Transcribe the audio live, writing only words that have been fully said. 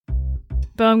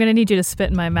Bo, I'm going to need you to spit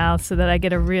in my mouth so that I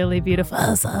get a really beautiful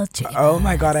sausage. Oh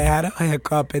my God, I had a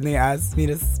hiccup and they asked me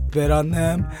to spit on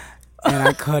them and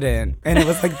I couldn't. And it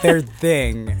was like their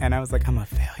thing. And I was like, I'm a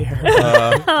failure.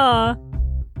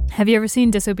 Have you ever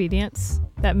seen Disobedience,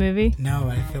 that movie? No,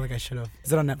 I feel like I should have.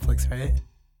 Is it on Netflix, right?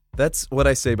 That's what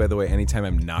I say, by the way, anytime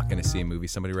I'm not going to see a movie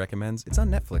somebody recommends. It's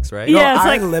on Netflix, right? Yeah, No, it's I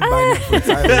like, live by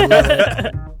Netflix. I love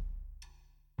it.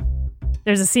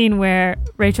 There's a scene where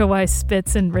Rachel Weisz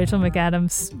spits in Rachel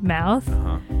McAdams' mouth.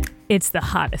 Uh-huh. It's the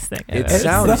hottest thing I've It ever It's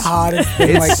sounds- the hottest thing.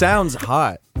 It Like, sounds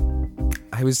hot.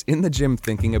 I was in the gym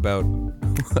thinking about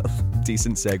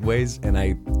decent segues, and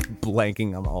I'm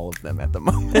blanking on all of them at the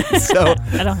moment. So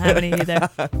I don't have any either.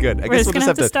 good. I We're guess just we'll going to just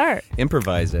have to start,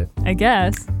 improvise it. I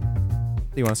guess. Do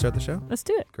you want to start the show? Let's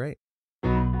do it. Great.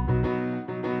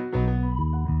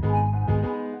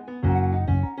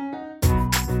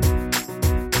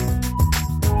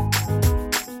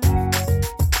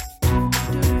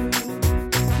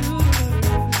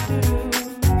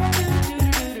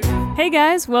 Hey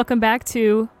guys, welcome back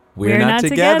to We're not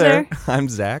together. I'm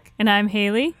Zach. And I'm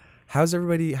Haley. How's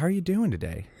everybody? How are you doing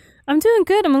today? I'm doing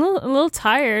good. I'm a little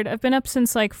tired. I've been up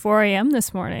since like 4 a.m.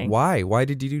 this morning. Why? Why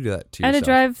did you do that to I had yourself? to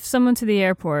drive someone to the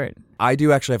airport. I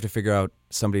do actually have to figure out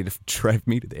somebody to drive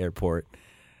me to the airport.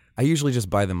 I usually just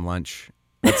buy them lunch.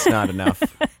 That's not enough.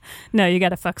 No, you got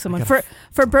to fuck someone.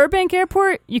 For Burbank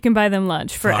Airport, you can buy them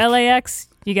lunch. For Fuck. LAX,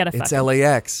 you got to fuck It's them.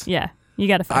 LAX. Yeah, you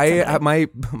got to fuck somebody.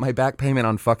 My back payment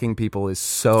on fucking people is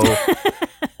so.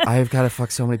 I've got to fuck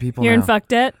so many people You're now. in fuck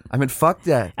debt? I'm in fuck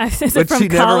debt. Is it Which from you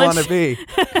never college? want to be.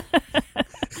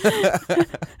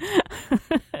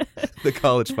 The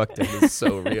college fuck debt is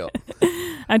so real.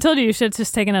 I told you should have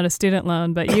just taken out a student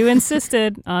loan, but you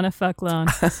insisted on a fuck loan.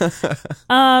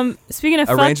 Speaking of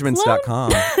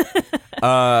Arrangements.com.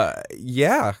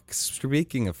 Yeah.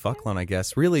 Speaking of fuck loan, I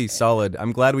guess. Really solid.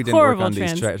 I'm glad we didn't horrible work on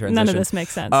these transitions. None of this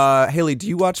makes sense. Haley, do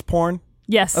you watch porn?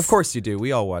 Yes. Of course you do.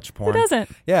 We all watch porn. Who doesn't?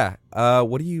 Yeah.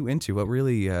 What are you into? What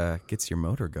really gets your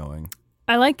motor going?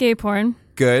 I like gay porn.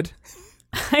 Good.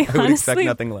 I I would expect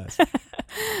nothing less.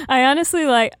 I honestly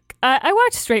like. I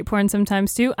watch straight porn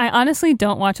sometimes too. I honestly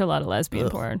don't watch a lot of lesbian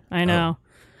porn. I know.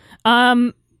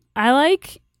 I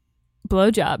like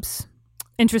blowjobs.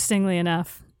 Interestingly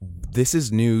enough. This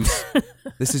is news.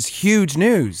 This is huge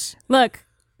news. Look,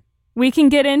 we can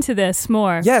get into this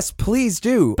more. Yes, please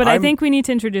do. But I think we need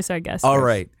to introduce our guest. All first.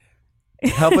 right.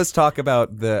 Help us talk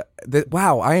about the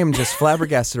wow, I am just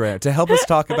flabbergasted right now. To help us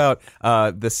talk about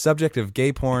the subject of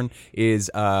gay porn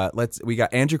is we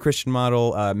got Andrew Christian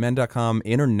model, men.com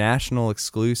international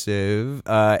exclusive,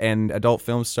 and adult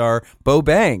film star Bo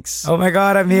Banks. oh my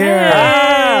God, I'm here. Hey.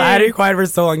 I had to be quiet for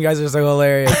so long. You guys are so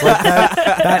hilarious. Like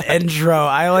that intro.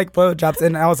 I like blowjobs.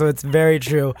 And also, it's very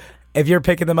true. If you're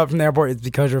picking them up from the airport, it's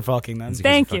because you're fucking them.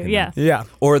 Thank you. Yeah. Yeah.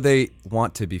 Or they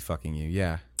want to be fucking you.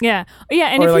 Yeah. Yeah. Yeah.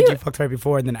 And Or if like you you fucked right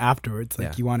before and then afterwards, like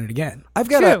Yeah. you want it again. I've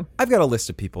got True. a list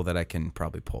of people that I can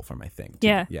probably pull from, I think. too.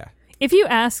 Yeah. Yeah. if you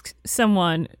ask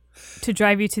someone to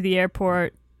drive you to the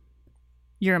airport,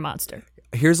 you're a monster.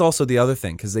 Here's also the other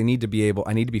thing, because I need to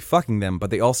be fucking them,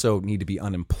 but they also need to be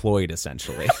unemployed,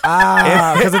 essentially.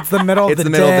 Because it's the middle of It's the the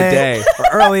middle of the day. Or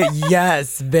early,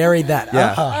 yes, very that.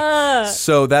 Yeah.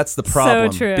 So that's the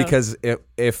problem. true. Because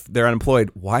if they're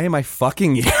unemployed, why am I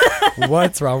fucking you?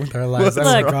 What's wrong with our lives? Oh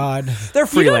Look. my God. They're You don't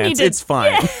freelance. need to- It's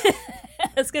fine. I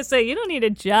was going to say, you don't need a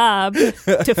job to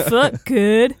fuck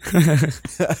good.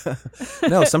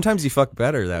 No, sometimes you fuck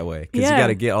better that way, because Yeah. you got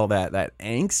to get all that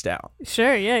angst out.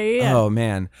 Sure, yeah. Oh,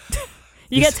 man.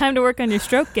 You get time to work on your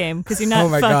stroke game because you're not Oh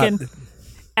my fucking God.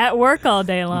 at work all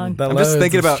day long. The I'm just loads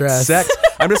thinking of about stress. sex.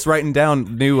 I'm just writing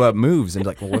down new moves and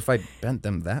like, well, what if I bent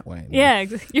them that way? Yeah,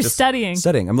 you're Just studying.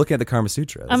 Studying. I'm looking at the Kama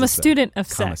Sutra. I'm a This is student of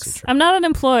Kama sex. Sutra. I'm not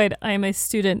unemployed. I am a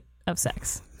student of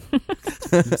sex.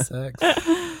 Sex.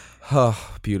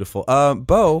 Oh, beautiful.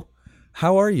 Bo,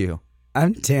 how are you?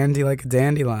 I'm dandy like a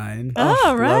dandelion.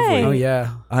 Oh, right. lovely. Oh,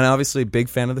 yeah. I'm obviously a big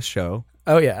fan of the show.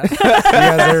 Oh, yeah. You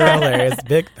guys are hilarious.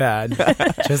 Big fan.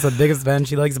 Just the biggest fan.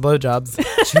 She likes blowjobs.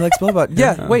 She likes blowjob.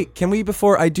 Yeah, wait, can we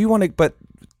I do want to, but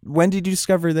when did you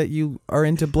discover that you are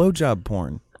into blowjob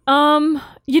porn?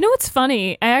 You know what's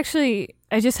funny? I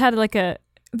just had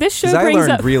this show Because I brings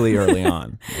learned up really early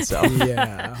on myself.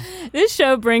 Yeah. this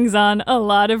show brings on a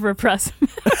lot of repressive.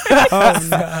 Oh,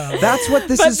 no. That's what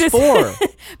this But is this- for.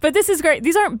 But this is great.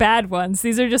 These aren't bad ones.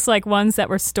 These are just like ones that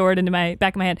were stored into my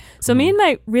back of my head. So me and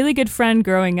my really good friend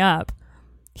growing up,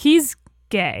 he's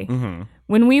gay. Mm-hmm.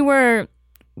 When we were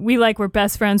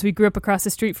best friends. We grew up across the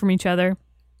street from each other.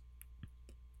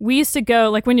 We used to go,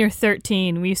 like when you're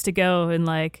 13, we used to go and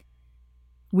like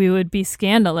we would be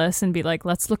scandalous and be like,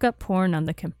 let's look up porn on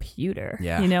the computer.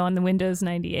 Yeah. You know, on the Windows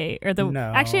 98 or the.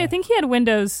 No. Actually, I think he had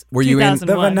Windows. Were you in the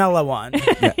 2001. The vanilla one.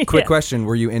 Yeah. Quick question: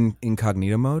 were you in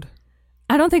incognito mode?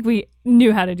 I don't think we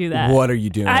knew how to do that. What are you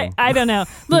doing? I don't know.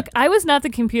 Look, I was not the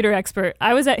computer expert.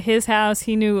 I was at his house.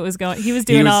 He knew what was going. He was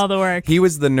doing all the work. He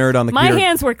was the nerd on the My computer.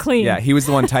 hands were clean. Yeah, he was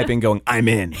the one typing, going, "I'm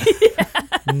in."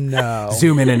 No.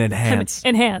 Zoom in and enhance.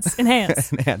 Enhance.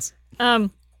 Enhance.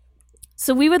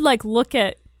 So we would like look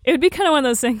at. It would be kind of one of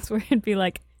those things where it'd be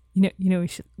like, we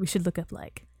should look up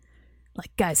like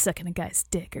guys sucking a guy's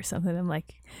dick or something. I'm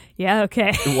like, yeah,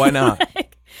 okay. Why not?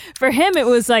 For him, it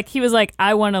was like he was like,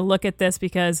 I want to look at this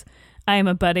because I am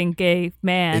a budding gay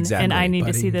man Exactly. and I need to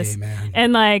Budding see this. gay man.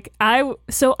 And like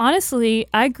so honestly,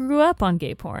 I grew up on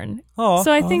gay porn. Oh,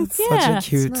 So I think It's yeah, such a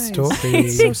cute nice.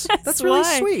 story. That's really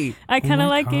why. sweet. I kind of my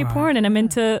like gay God. porn and I'm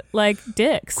into like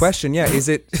dicks. Question: yeah, is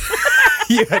it?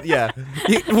 yeah.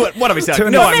 What are we saying? To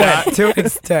an No, I'm extent. not. To an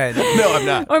extent. No, I'm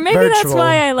not. Or maybe that's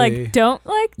why I Virtually. like don't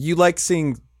like. You like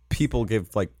seeing people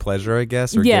give like pleasure, I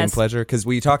guess, or Yes. gain pleasure? Because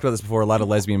we talked about this before. A lot of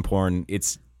lesbian porn,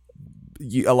 it's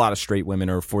a lot of straight women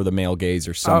are for the male gaze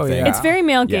or something. yeah. It's very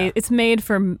male gay. Yeah. It's made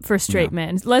for straight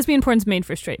men. Lesbian porn's made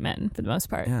for straight men for the most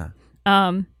part. Yeah.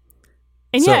 And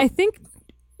So- yeah, I think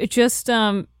it just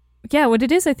what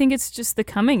it is, I think it's just the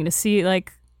coming to see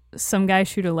like some guy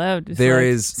shoot a load. Is,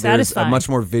 There's like, a satisfying. much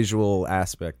more visual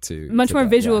aspect to Much more that,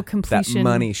 visual yeah. completion. That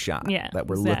money shot Yeah, that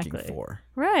we're exactly. looking for.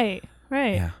 right.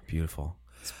 Yeah, beautiful.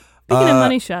 Speaking of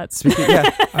money shots, Speaking, yeah.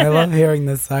 I love hearing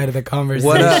this side of the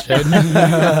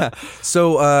conversation.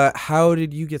 So, how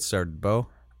did you get started, Bo?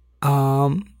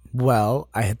 Well,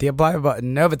 I hit the apply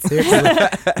button. No, but seriously,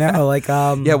 no, like,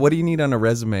 Yeah, what do you need on a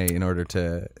resume in order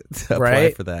to apply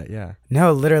Right? for that? Yeah.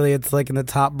 no, literally, it's like in the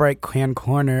top right hand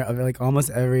corner of like almost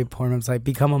every porn website.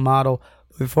 Become a model.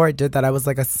 Before I did that, I was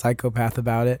like a psychopath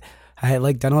about it. I had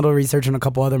like done a little research on a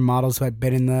couple other models who had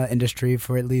been in the industry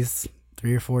for at least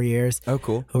 3 or 4 years, Oh,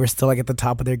 cool. who were still like at the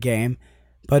top of their game,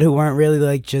 but who weren't really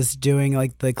like just doing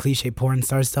like the cliche porn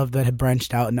star stuff that had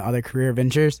branched out into other career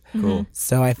ventures. Cool.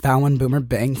 So I found one, Boomer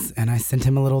Banks, and I sent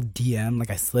him a little DM. Like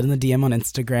I slid in the DM on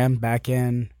Instagram back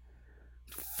in.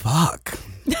 Fuck.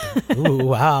 Ooh,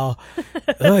 wow.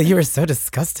 Oh, you were so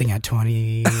disgusting at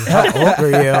 20. How old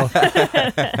were you?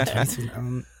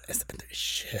 22,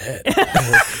 shit.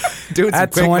 Doing some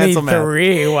At quick mental math.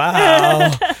 23.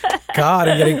 Wow. God,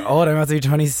 I'm getting old. I'm about to be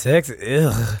 26.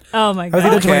 Ugh. oh my I was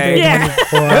either god, 23 Yeah.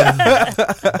 or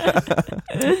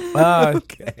 24.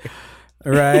 Okay.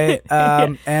 Right.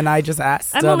 And I just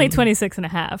asked. I'm only 26 and a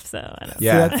half, so I don't.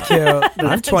 Yeah. That's cute.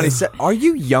 I'm 27. Are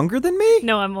you younger than me?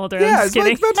 No, I'm older. Yeah, I'm I just was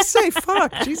kidding. about to say,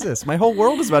 fuck, Jesus, my whole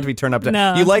world is about to be turned up to.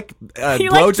 No. You like You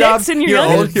like blowjobs? dicks and you're You're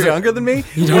younger? old. You're younger than me.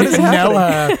 You What don't is even know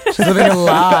happening? her. She's living a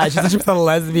lie. She's just a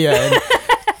lesbian.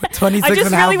 26 I just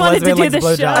and a half really wanted to lesbian do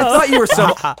likes the blowjobs. I show. thought you were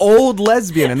some old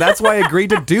lesbian, and that's why I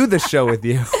agreed to do the show with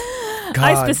you. I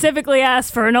God. specifically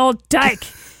asked for an old dyke,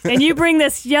 and you bring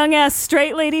this young ass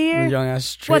straight lady here. Young ass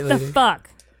straight What the lady. fuck?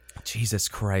 Jesus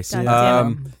Christ. God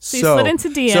damn it. So you slid into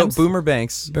DMs. So Boomer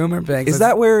Banks. Boomer Banks. Is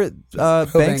that where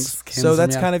Banks? Banks came So from,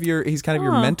 that's yeah. kind of your. He's kind of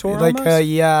your Oh. mentor. like almost?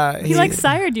 yeah? He like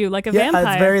sired you like a yeah,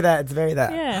 vampire. it's very that. It's very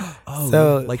that. Yeah. Oh,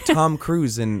 So- like Tom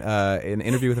Cruise in an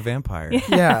Interview with a Vampire.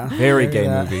 Yeah. Very gay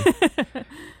that. movie.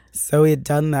 So he had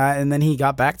done that, and then he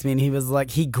got back to me, and he was like,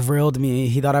 he grilled me.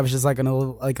 He thought I was just like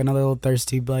another little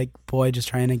thirsty like boy just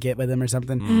trying to get with him or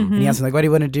something. Mm-hmm. And he asked me like, "Why do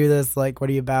you want to do this? Like, what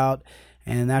are you about?"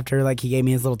 And after like he gave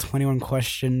me his little 21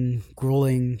 question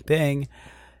grueling thing,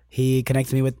 he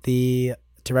connected me with the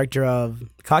director of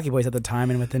Cocky Boys at the time,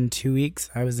 and within 2 weeks,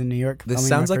 I was in New York. This filming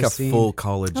sounds my like a first scene. full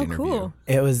college Oh, interview. cool.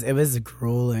 It was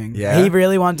grueling. Yeah? He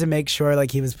really wanted to make sure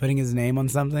like he was putting his name on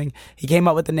something. He came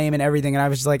up with the name and everything, and I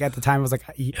was just like, at the time, I was like,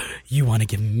 you want to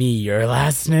give me your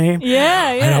last name?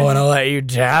 Yeah, yeah. I don't want to let you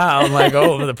down. Like,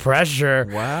 oh, the pressure.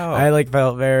 Wow. I like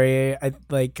felt very,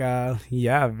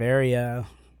 very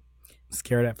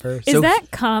scared at first. Is So-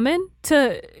 that common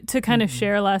to kind of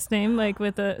share a last name like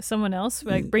with someone else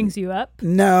like brings you up?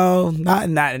 No, not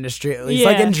in that industry at least.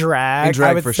 Like Yeah. in drag, In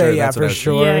drag, I would for say, sure. yeah, That's what for I was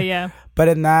sure. Yeah, yeah. But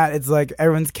in that, it's like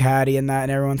everyone's catty in that,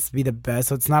 and everyone wants to be the best.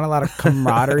 So it's not a lot of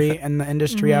camaraderie in the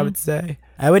industry, I would say.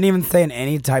 I wouldn't even say in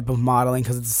any type of modeling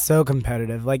because it's so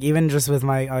competitive. Like even just with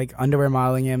my like underwear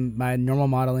modeling and my normal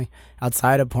modeling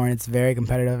outside of porn, it's very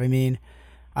competitive. I mean,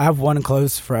 I have one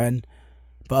close friend,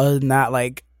 but other than that,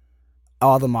 like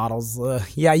all the models,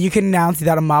 yeah, you can now see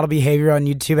that on model behavior on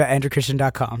YouTube at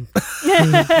andrewchristian.com.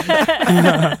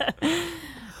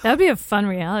 That would be a fun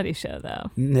reality show, though.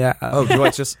 Yeah. Oh, do I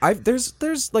just?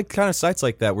 There's like kind of sites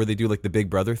like that where they do like the Big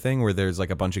Brother thing, where there's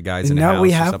like a bunch of guys in a house. No,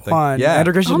 we or have something. one. Yeah.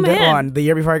 Andrew Christian Oh, did man. one the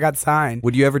year before I got signed.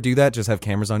 Would you ever do that? Just have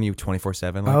cameras on you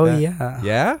 24/7 like Oh, that? yeah.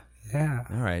 Yeah. Yeah.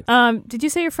 All right. Did you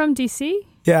say you're from DC?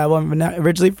 Yeah, well, I'm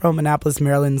originally from Annapolis,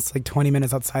 Maryland. It's like 20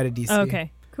 minutes outside of DC. Oh,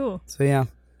 okay, cool. So, yeah.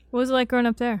 What was it like growing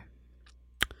up there?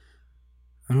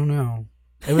 I don't know.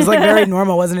 It was like very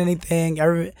normal. It wasn't anything. I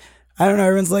don't know.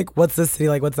 Everyone's like, what's this city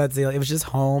like? What's that city like? It was just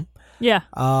home. Yeah.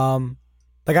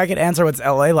 Like I could answer what's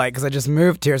LA like because I just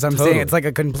moved here. So I'm Totally. saying it's like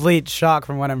a complete shock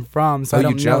from what I'm from. So I you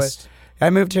don't know just it. I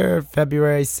moved here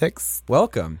February 6th.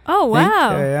 welcome. Oh,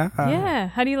 wow. Yeah. Yeah.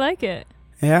 How do you like it?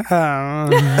 Yeah.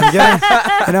 I'm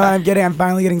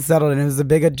finally getting settled. And it was a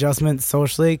big adjustment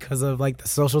socially because of like the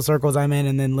social circles I'm in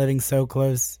and then living so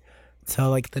close to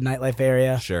like the nightlife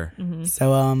area. Sure.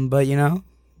 So, but I'm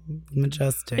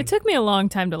adjusting. It took me a long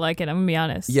time to like it. I'm gonna be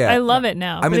honest. Yeah. I love it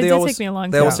now. I mean, but it they did always take me a long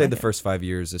time. they always to say like the it. first 5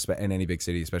 years in any big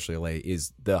city, especially LA,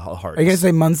 is the hardest. Are you going to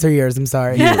say months or years? I'm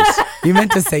sorry. Years. You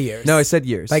meant to say years. No, I said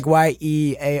years. Like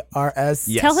YEARS.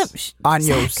 Yes. Tell him.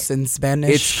 Años in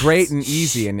Spanish. It's great and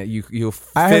easy, and you'll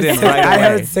I fit heard, in six, right I away.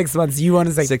 heard 6 months. You want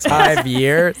to say 6 5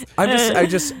 years? I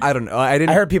don't know. I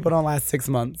didn't. I heard people don't last 6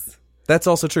 months. That's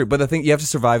also true, but the thing you have to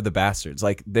survive the bastards.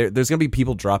 Like there's gonna be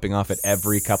people dropping off at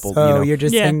every couple. So you're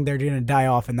just Yeah. saying they're going to die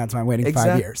off, and that's why I'm waiting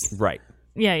 5 years. Right.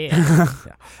 Yeah. Yeah.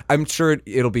 I'm sure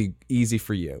it'll be easy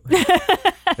for you.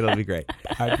 It'll be great.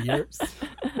 5 years.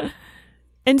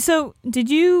 And so, did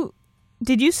you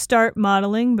start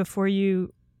modeling before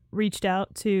you reached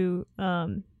out to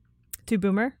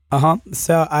Boomer?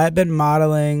 So I had been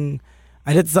modeling.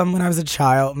 I did some when I was a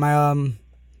child. My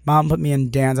mom put me in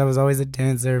dance. I was always a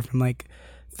dancer from like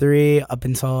 3 up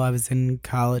until I was in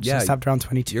college. Yeah, I stopped around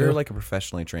 22. You're like a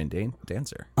professionally trained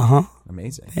dancer.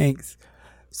 Amazing. Thanks.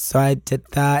 So I did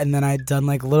that, and then I'd done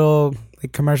like little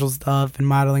like commercial stuff and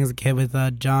modeling as a kid with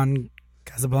John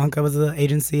Casablanca was the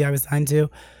agency I was signed to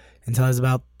until I was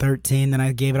about 13. Then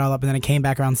I gave it all up, and then I came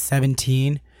back around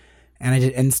 17, and I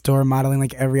did in-store modeling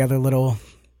like every other little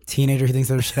teenager who thinks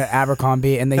they're shit at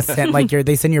Abercrombie, and they sent like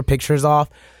they send your pictures off.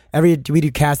 We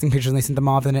do casting pictures, and they sent them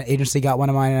off, and an agency got one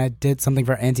of mine, and I did something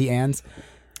for Auntie Anne's.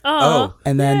 Oh.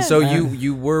 And then So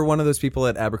you were one of those people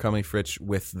at Abercrombie Fitch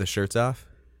with the shirts off?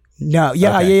 No,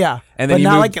 yeah, Okay. yeah. And then but you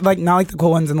not moved- not like the cool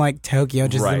ones in like Tokyo,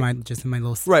 just Right. in my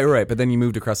little. Right. But then you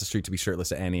moved across the street to be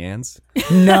shirtless at Annie Ann's.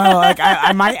 No, like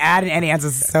I might add an Annie Ann's.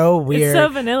 It's so weird. It's so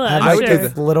vanilla. I had I'm like sure.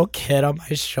 this little kid on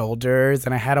my shoulders,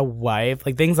 and I had a wife.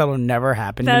 Like things that will never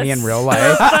happen to me That's in real so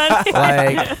life.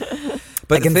 funny. Like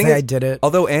But I the can thing say is, I did it.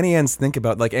 although Annie Ann's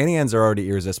Annie Ann's are already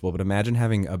irresistible, but imagine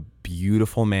having a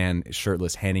beautiful man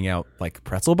shirtless handing out like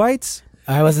pretzel bites.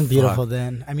 I wasn't beautiful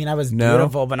then. I mean, I was No?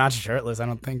 beautiful, but not shirtless. I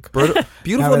don't think. Beautiful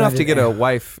Now that I enough to did get it. a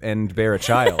wife and bear a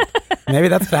child. Maybe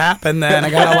that's what happened then. I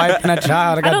got a wife and a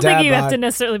child. I got I don't dad think you have bod. to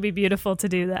necessarily be beautiful to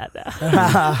do that,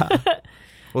 though.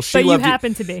 Well, she But you loved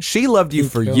happen to be. She loved you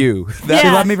for too. you. She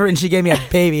Yeah. loved me and she gave me a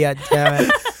baby. God damn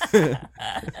it.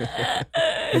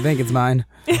 I think it's mine.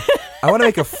 I want to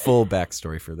make a full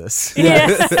backstory for this.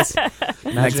 Yes.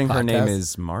 Imagining her name podcast.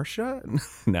 is Marcia.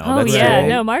 No, Oh that's yeah, right.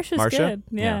 no, Marsha's Marcia? good.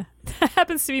 Yeah. That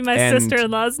happens to be my And-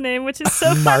 sister-in-law's name, which is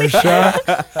so funny.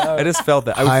 Marsha. I just felt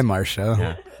that. Hi, Marsha.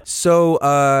 Yeah.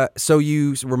 So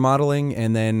you were modeling,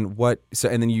 and then what? So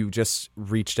and then you just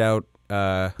reached out.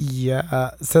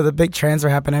 Yeah. So the big transfer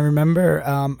happened. I remember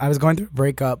I was going through a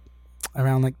breakup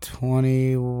around like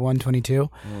 21, 22.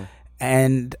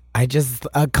 And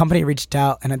a company reached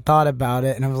out and I thought about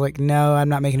it and I was like, no, I'm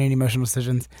not making any emotional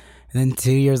decisions. And then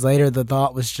 2 years later, the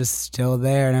thought was just still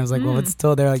there. And I was like, well, it's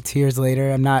still there like 2 years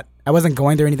later. I wasn't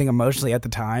going through anything emotionally at the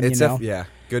time, It's you know? yeah,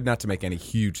 good not to make any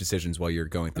huge decisions while you're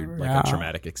going through like Yeah. a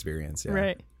traumatic experience. Yeah.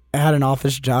 Right. I had an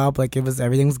office job, like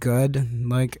everything was good,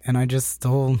 like, and I just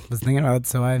still was thinking about it,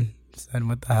 so I said,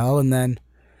 "What the hell?" And then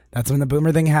that's when the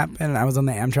Boomer thing happened. And I was on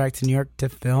the Amtrak to New York to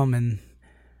film, and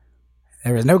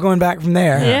there was no going back from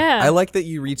there. Yeah. I like that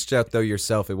you reached out though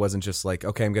yourself. It wasn't just like,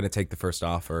 okay, I'm going to take the first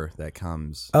offer that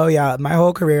comes. Oh yeah, my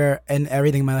whole career and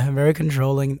everything in my life, I'm very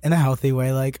controlling in a healthy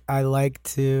way. Like I like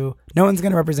to. No one's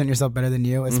gonna represent yourself better than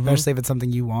you, especially if it's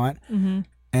something you want. Mm-hmm.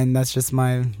 And that's just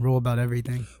my rule about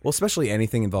everything. Well, especially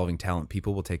anything involving talent,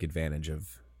 people will take advantage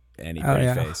of any Oh pretty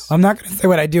yeah. face. I'm not gonna say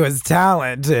what I do is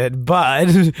talented, but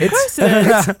It's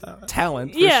So-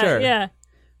 talent for yeah, sure. yeah.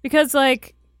 Because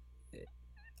like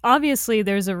obviously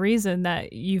there's a reason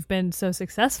that you've been so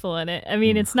successful in it. I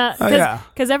mean, it's not Oh, yeah.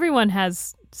 because everyone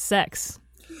has sex.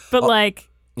 But Oh, like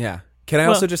Yeah. Can I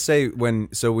Well- also just say when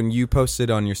you posted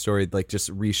on your story, like just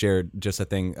reshared just a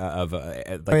thing of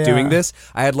doing this,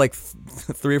 I had like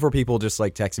 3 or 4 people just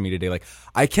like texting me today, like,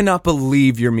 I cannot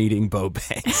believe you're meeting Bo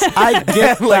Banks. I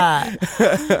get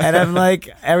that. And I'm like,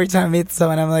 every time I meet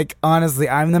someone, I'm like, honestly,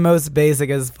 I'm the most basic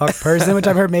as fuck person, which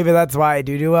I've heard maybe that's why I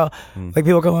do well. Like,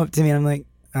 people come up to me and I'm like,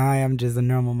 I am just a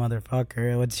normal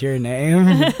motherfucker. What's your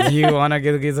name? Do you want to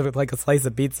get like a slice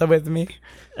of pizza with me?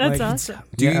 That's Like, awesome.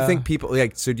 Do you think people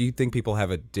do you think people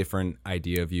have a different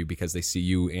idea of you because they see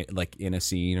you in a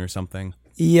scene or something?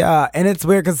 Yeah, and it's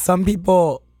weird because some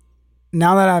people,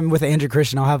 now that I'm with Andrew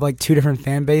Christian, I'll have like 2 different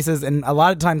fan bases, and a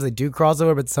lot of times they do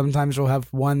crossover, but sometimes you'll have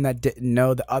one that didn't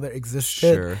know the other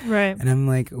existed. Sure. Right. And I'm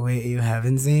like, wait, you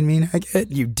haven't seen me naked?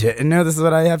 You didn't know this is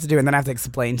what I have to do? And then I have to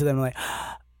explain to them, like,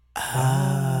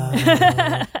 oh,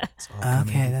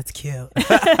 okay, that's cute.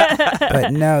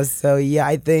 But no, so yeah,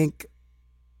 I think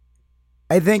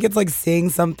it's like seeing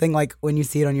something like when you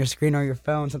see it on your screen or your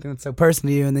phone, something that's so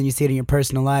personal to you, and then you see it in your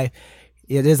personal life.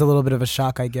 It is a little bit of a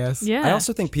shock, I guess. Yeah. I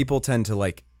also think people tend to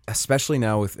like, especially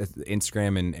now with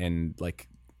Instagram and like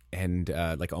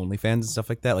OnlyFans and stuff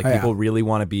like that. Like people really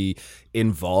want to be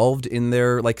involved in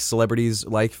their like celebrities'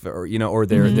 life, or or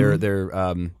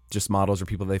their just models or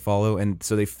people they follow, and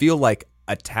so they feel like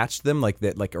attached to them, like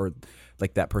that, or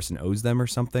like that person owes them or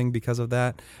something because of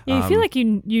that. Yeah, you feel like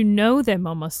you know them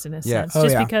almost in a sense, Oh,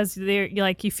 just yeah. because they're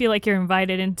like, you feel like you're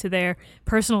invited into their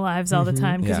personal lives all the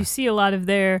time because Yeah. you see a lot of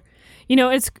their,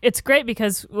 it's great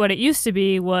because what it used to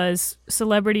be was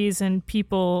celebrities and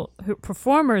people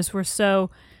performers were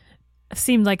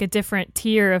seemed like a different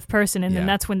tier of person, and then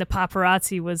that's when the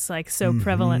paparazzi was like so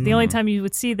prevalent. The only time you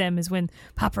would see them is when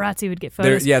paparazzi would get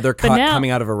photos. They're But now- coming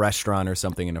out of a restaurant or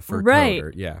something in a fur Right.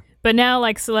 coat. Or, But now,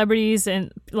 like, celebrities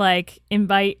and like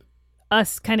invite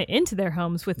us kind of into their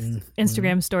homes with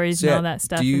Instagram stories and all that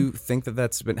stuff. Do you think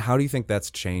that's been? How do you think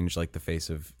that's changed, like the face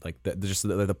of like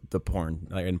the porn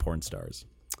and porn stars?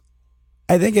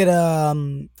 I think it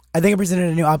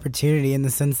presented a new opportunity in the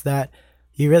sense that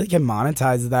you really can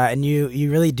monetize that, and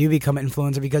you really do become an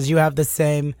influencer because you have the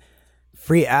same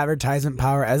free advertisement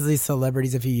power as these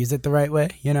celebrities if you use it the right way,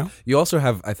 You also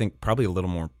have, I think, probably a little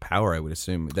more power. I would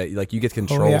assume that like you get to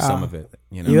control some of it.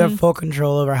 You have full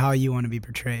control over how you want to be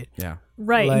portrayed. Yeah.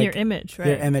 Right, like, in your image, right?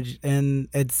 Your image, and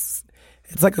it's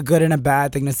like a good and a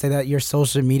bad thing to say that your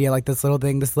social media, like this little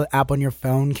thing, this little app on your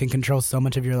phone, can control so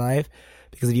much of your life.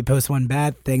 Because if you post one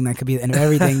bad thing, that could be the end of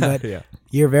everything. But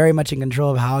you're very much in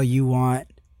control of how you want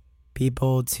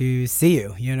people to see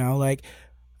you. Like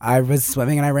I was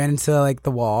swimming and I ran into like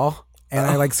the wall and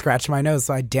I like scratched my nose.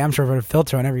 So I damn sure put a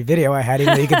filter on every video I had,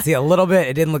 even though you could see a little bit.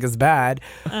 It didn't look as bad,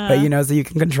 but so you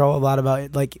can control a lot about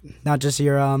it, like not just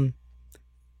your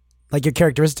like your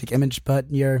characteristic image,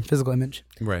 but your physical image.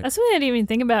 Right. That's something I didn't even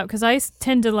think about because I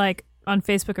tend to like on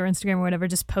Facebook or Instagram or whatever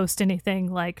just post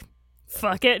anything like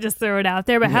fuck it, just throw it out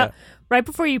there. But how right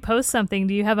before you post something,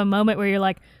 do you have a moment where you're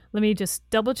like, let me just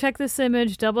double check this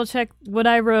image, double check what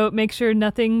I wrote, make sure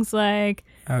nothing's like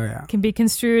can be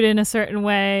construed in a certain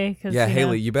way? Yeah,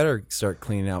 Haley, you better start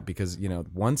cleaning out because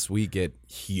once we get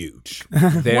huge,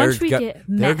 somebody's gonna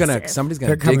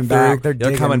They're dig coming back. through.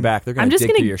 They're coming back. They're gonna I'm just dig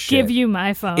gonna through your shit. give you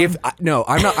my phone.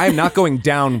 I'm not going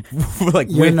down like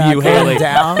You're with not you, going Haley.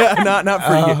 down? not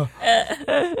for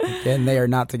you. And they are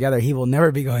not together. He will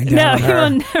never be going down. no, on he her. will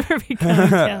never be coming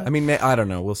down. I mean, I don't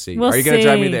know. We'll see. We'll Are you gonna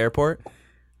drive me to see. the airport?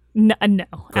 No, Great.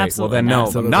 absolutely Well, then not. no.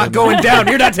 Absolutely I'm not going down.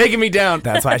 You're not taking me down.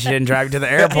 That's why she didn't drive you to the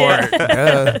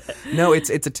airport. No, it's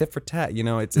a tit for tat.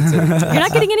 It's You're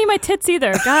not getting any of my tits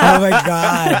either. Oh God. my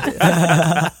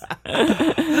god.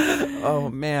 oh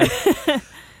man.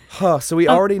 So we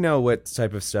already know what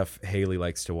type of stuff Haley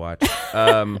likes to watch.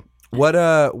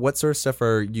 What sort of stuff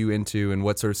are you into, and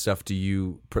what sort of stuff do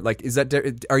you like? Is that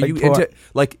are you into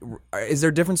like? Is there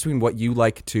a difference between what you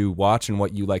like to watch and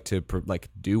what you like to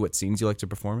do? What scenes you like to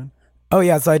perform in? Oh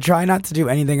yeah, so I try not to do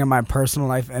anything in my personal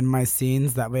life and my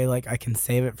scenes. That way, like I can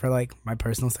save it for like my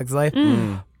personal sex life.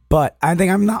 But I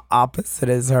think I'm the opposite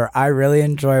as her. I really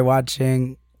enjoy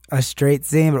watching a straight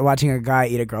scene, but watching a guy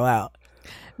eat a girl out.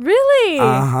 Really?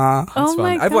 Uh-huh. Oh It's fun.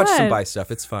 my god. I've watched some buy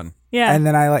stuff. It's fun. Yeah. And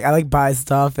then I like buy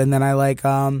stuff, and then I like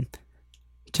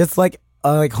just like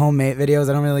homemade videos.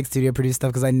 I don't really like studio produced stuff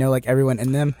because I know like everyone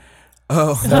in them.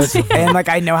 Oh, So and like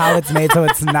I know how it's made, so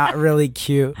it's not really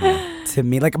cute. to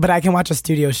me. Like, but I can watch a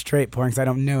studio straight porn because I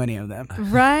don't know any of them.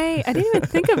 Right. I didn't even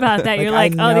think about that. You're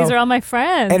like, I oh, these know. are all my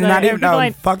friends. And not even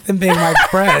fuck them being my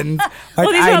friends. Like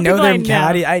Well, these are I all know people them I know.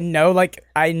 catty.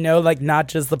 I know like not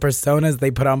just the personas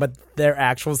they put on, but their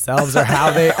actual selves or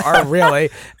how they are really.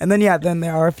 And then then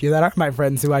there are a few that are my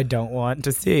friends who I don't want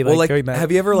to see. Well, like, doing that.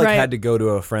 have you ever Right. had to go to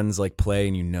a friend's like play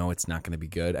and you know it's not going to be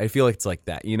good? I feel like it's like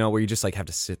that, where you just like have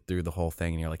to sit through the whole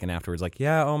thing and you're like, and afterwards like,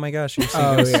 yeah, oh my gosh, you're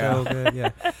singing so good, yeah.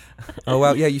 Oh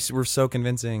wow, yeah, you were so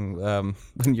convincing when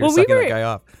you're sucking that guy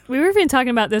off. We were even talking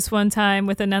about this one time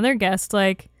with another guest.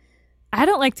 Like, I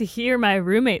don't like to hear my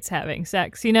roommates having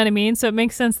sex. You know what I mean? So it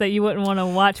makes sense that you wouldn't want to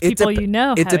watch people It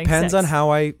having depends sex. on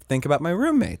how I think about my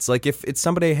roommates. Like if it's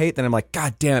somebody I hate, then I'm like,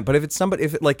 God damn it. But if it's somebody,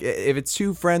 if it's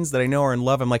two friends that I know are in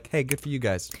love, I'm like, hey, good for you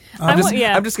guys.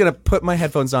 I'm just gonna put my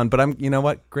headphones on. But you know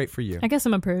what? Great for you. I guess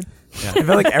I'm a prude. Yeah. I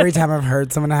feel like every time I've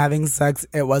heard someone having sex,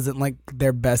 it wasn't like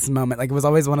their best moment. Like it was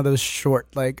always one of those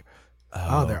short, like,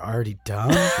 oh they're already done.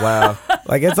 Wow.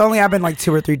 Like it's only happened like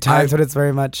 2 or 3 times, but it's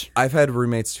very much. I've had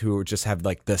roommates who just have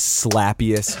like the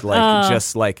slappiest, like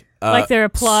just like they're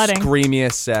applauding,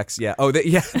 screamiest sex. Yeah. Oh,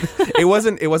 yeah. It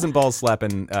wasn't balls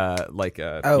slapping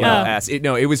ass.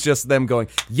 It was just them going,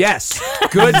 yes,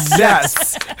 good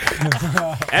sex.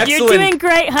 Excellent. You're doing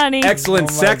great, honey. Excellent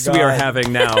Oh my sex we are God.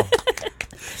 having now.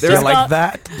 They're Just like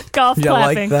that. Golf You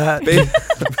clapping. like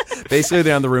that? Basically,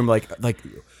 they're in the room like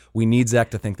we need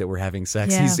Zach to think that we're having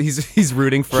sex. Yeah. He's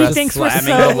rooting for He us. thinks we're slamming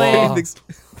so the wall. lame.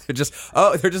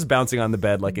 They're just bouncing on the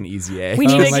bed like an easy A. We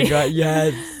need Oh to my gi- god!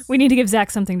 Yes. We need to give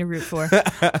Zach something to root for.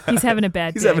 He's having a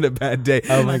bad He's day. having a bad day.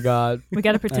 Oh my god! We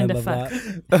got to pretend I to love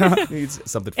fuck. that. He needs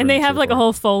something. For And him they to have cheer like a for.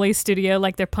 whole Foley studio,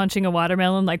 like they're punching a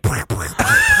watermelon, like. a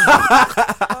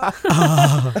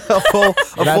full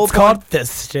That's called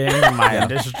fisting in my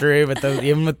industry,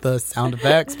 even with the sound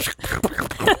effects.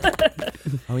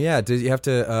 Oh yeah, did you have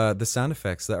to the sound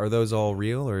effects? Are those all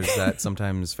real or is that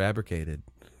sometimes fabricated?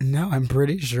 No, I'm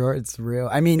pretty sure it's real.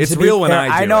 I mean, It's to be real when fair,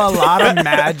 I do know it. a lot of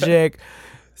magic,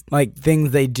 like things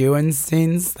they do in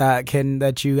scenes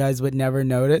that you guys would never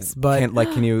notice. But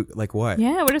Can you what?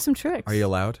 Yeah, what are some tricks? Are you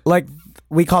allowed? like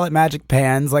we call it magic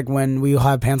pans. Like when we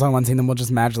have pans on one scene, then we'll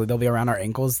just magically they'll be around our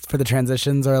ankles for the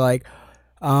transitions, or like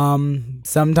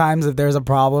sometimes if there's a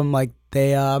problem, like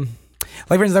they like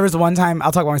for instance, there was one time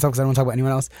I'll talk about myself because I don't want to talk about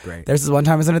anyone else. Great. There's this one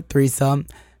time I was in a threesome.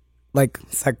 Like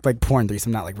porn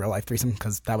threesome, not like real life threesome,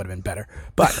 because that would have been better.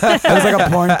 But it was like a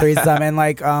porn threesome, and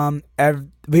like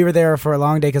we were there for a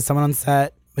long day because someone on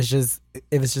set was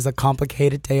it was just a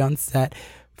complicated day on set,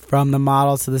 from the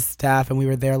models to the staff, and we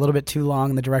were there a little bit too long,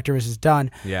 and the director was just done.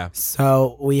 Yeah.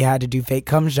 So we had to do fake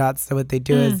cum shots. So what they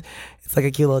do is it's like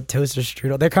a cute little toaster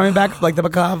strudel. They're coming back like the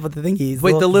macabre with the thingies.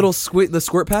 Wait, the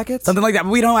squirt packets? Something like that. But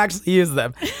we don't actually use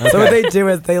them. So what they do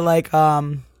is they like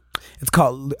it's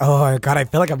called, oh God, I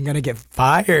feel like I'm gonna get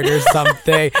fired or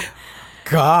something.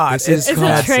 God, This is It's a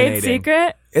fascinating. trade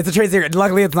secret. it's a trade secret.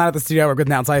 Luckily, it's not at the studio I work with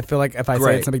now, so I feel like if I say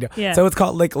Great. it's no big deal. Yeah. So it's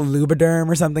called like Lubriderm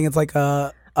or something. It's like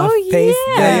a Oh, face.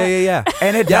 yeah. Yeah.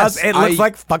 And it Yes, does. It looks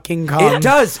like fucking cum. It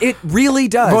does. It really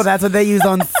does. Well, that's what they use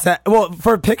on set. Well,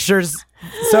 for pictures.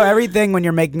 So everything when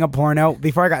you're making a porno,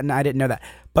 before I didn't know that.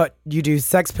 But you do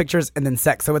sex pictures and then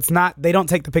sex. So it's not, they don't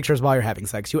take the pictures while you're having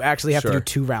sex. You actually have to Sure. do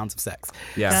 2 rounds of sex.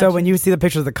 Yeah. Gotcha. So when you see the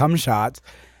pictures of the cum shots,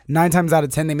 9 times out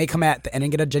of 10, they may come at the end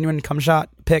and get a genuine cum shot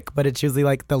pic, but it's usually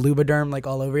like the Lubriderm like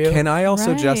all over you. Can I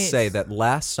also Right. just say that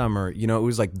last summer, it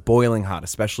was like boiling hot,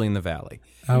 especially in the valley.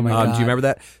 Oh my God. Do you remember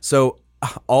that? So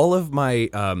all of my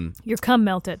Your cum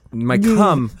melted. my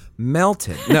cum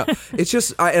melted. No, it's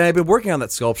just and I've been working on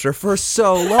that sculpture for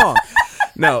so long.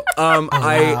 No,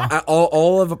 I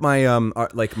all of my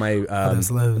like my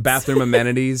those loads. bathroom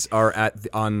amenities are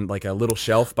on like a little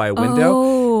shelf by a window.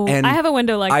 Oh, and I have a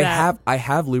window like that. I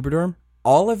have Lubriderm.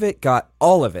 All of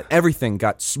it, everything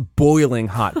got boiling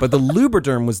hot. But the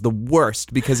Lubriderm was the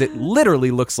worst because it literally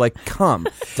looks like cum.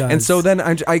 And so then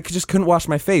I just couldn't wash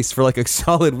my face for like a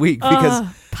solid week because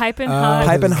Piping hot.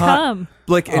 piping hot, cum.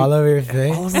 like all over your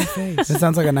face. all over my face. This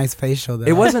sounds like a nice facial though.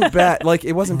 It wasn't bad. Like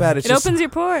it wasn't bad. It's It just opens your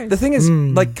pores. the thing is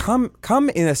like cum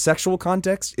in a sexual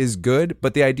context is good,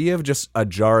 but the idea of just a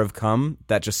jar of cum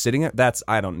that just sitting there,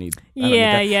 I don't need. I don't need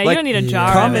Yeah, that. yeah. Like, You don't need a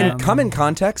jar cum of in it. cum in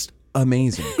context.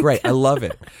 Amazing, great, I love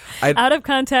it. Out of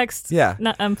context, Yeah.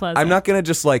 not unpleasant. I'm not gonna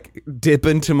just like dip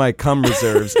into my cum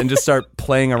reserves and just start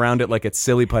playing around it like it's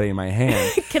silly putty in my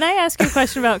hand. Can I ask you a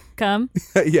question about cum?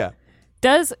 Yeah,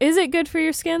 Is it good for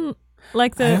your skin?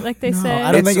 Like they No, say?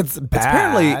 I don't think it's bad.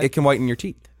 apparently it can whiten your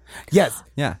teeth. Yes.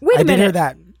 Yeah. Wait a I did minute. hear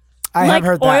that. I like have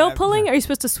heard oil that. pulling? Are you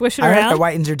supposed to swish it I heard that around?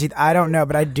 whitens your teeth. I don't know,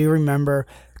 but I do remember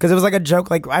because it was like a joke.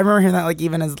 Like I remember hearing that like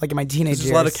even as like in my teenage There's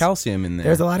years. a lot of calcium in there.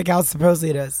 There's a lot of calcium.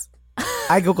 Supposedly it is.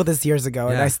 I googled this years ago,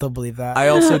 and Yeah. I still believe that. I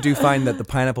also do find that the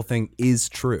pineapple thing is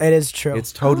true. It is true.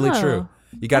 It's totally Oh, true.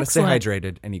 You got to stay excellent.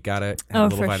 hydrated, and you got to have Oh, a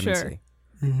little for vitamin sure.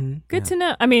 C. Good to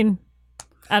know. I mean,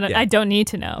 Yeah. I don't need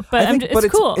to know, but I think, it's but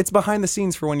cool. It's behind the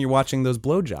scenes for when you're watching those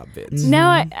blowjob vids.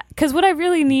 Now, because what I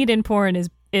really need in porn is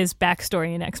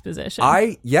backstory and exposition.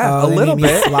 A They little made me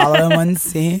bit. swallow in one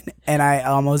scene, and I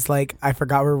almost I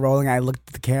forgot we were rolling. I looked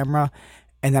at the camera,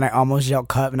 and then I almost yelled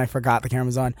cut, and I forgot the camera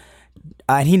was on.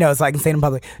 And he knows, so I can say it in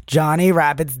public. Johnny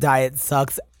Rapid's diet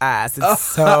sucks ass. It's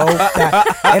so bad.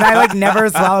 And I never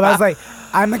swallowed. I was like,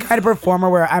 I'm the kind of performer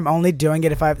where I'm only doing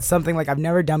it if I have something I've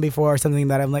never done before, or something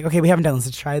that I'm like, okay, we haven't done this.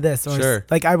 Let's try this. Or Sure.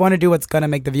 I want to do what's gonna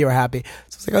make the viewer happy.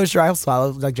 So it's oh sure, I'll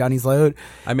swallow Johnny's load.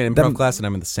 I'm in improv class, and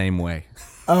I'm in the same way.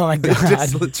 Oh my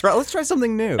god. Let's try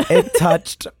something new. It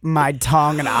touched my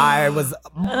tongue, and I was it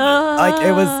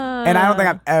was, and I don't think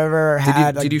I've ever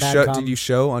had. Did you bad show? cum. Did you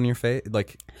show on your face?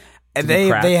 And did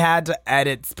you crack? they had to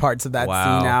edit parts of that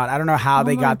Wow. scene out. I don't know how Oh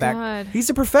they my got that. God. He's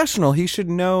a professional. He should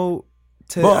know.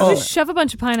 To Well, Just shove a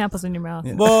bunch of pineapples in your mouth.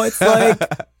 Well, it's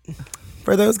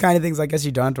for those kind of things, I guess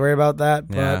you don't have to worry about that.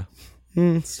 But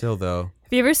yeah. Still though.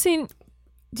 Have you ever seen?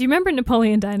 Do you remember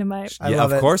Napoleon Dynamite? I yeah,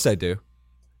 love of it. course I do.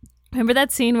 Remember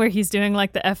that scene where he's doing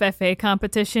the FFA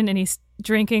competition and he's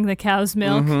drinking the cow's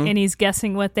milk and he's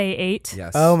guessing what they ate?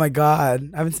 Yes. Oh my god,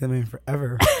 I haven't seen them in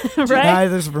forever. Right? I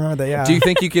just remember that. Yeah. Do you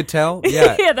think you could tell?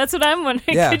 Yeah. Yeah, that's what I'm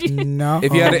wondering. Yeah. Could you? No.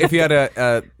 If you had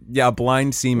a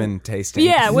blind semen tasting.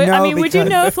 Yeah, No, I mean, would you because-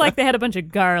 know if they had a bunch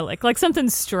of garlic, something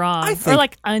strong, or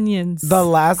think- onions? The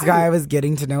last guy I was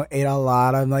getting to know ate a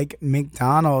lot of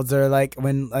McDonald's or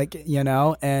when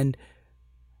and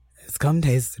his cum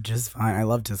tasted just fine. I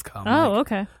loved his cum. Oh,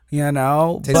 okay. You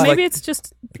know, Tastes Well, but maybe like- it's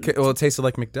just Well, it tasted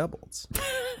like McDoubles.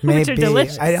 maybe which are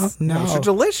delicious. I don't know. Which are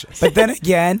delicious. But then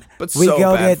again, But we so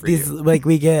go bad get for these you.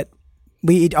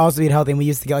 we also eat healthy, and we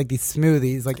used to get these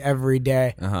smoothies every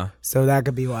day. Uh-huh. So that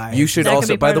could be why. You should That could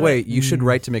also, be by part the of way, it. you should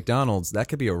write to McDonald's. That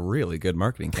could be a really good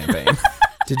marketing campaign.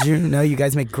 Did you know you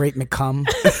guys make great McCum?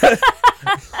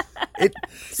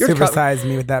 You're Supersize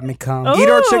me with that McCum. Oh. Eat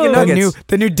our chicken The nuggets.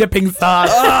 new dipping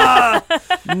sauce.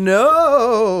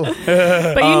 No.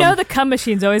 but the cum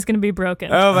machine's always going to be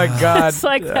broken. Oh my god. It's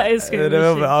like the ice cream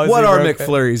It'll machine. always What be are broken.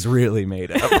 McFlurries really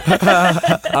made of?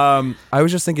 I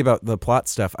was just thinking about the plot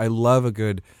stuff. I love a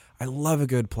good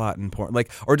plot in porn,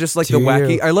 or just the Do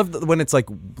wacky. you? I love when it's I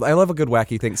love a good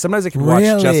wacky thing. Sometimes I can watch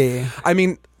Really? just. I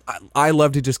mean, I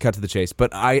love to just cut to the chase,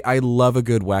 but I love a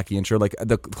good wacky intro, like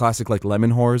the classic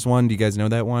Lemon Whores one. Do you guys know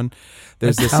that one?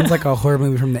 There's this. Sounds like a horror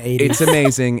movie from the 80s. It's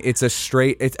amazing. It's a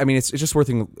straight. It's just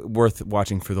worth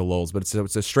watching for the lulz. But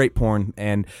it's a straight porn,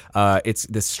 and it's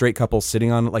this straight couple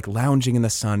sitting on lounging in the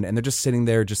sun, and they're just sitting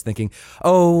there, just thinking,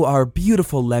 "Oh, our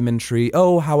beautiful lemon tree.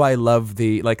 Oh, how I love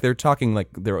the." They're talking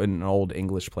they're in an old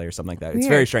English play or something like that. It's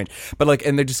very strange. But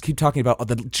and they just keep talking about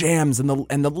the jams and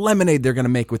the lemonade they're gonna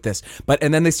make with this.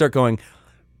 And then they start going,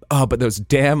 "Oh, but those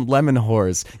damn lemon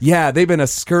whores. Yeah, they've been a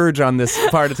scourge on this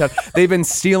part of town. They've been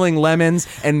stealing lemons."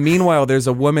 And meanwhile, there's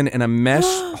a woman in a mesh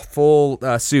full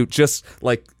suit just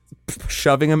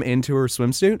shoving them into her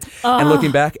swimsuit and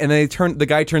looking back. And then the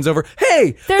guy turns over,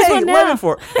 Hey, There's one now." lemon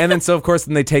whore. And then so, of course,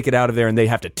 then they take it out of there and they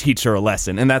have to teach her a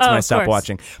lesson. And that's when I of stopped course.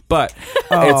 watching. But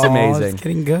it's amazing. It's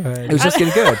getting good. It was just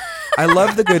getting good. I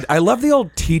love the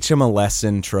old teach them a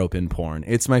lesson trope in porn.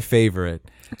 It's my favorite.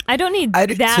 I don't need I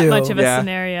do that too. much of a Yeah.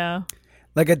 scenario.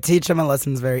 A teach them a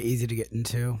lesson is very easy to get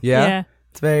into. Yeah?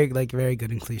 It's very very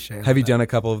good and cliche. Have you done a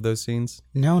couple of those scenes?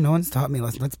 No, no one's taught me a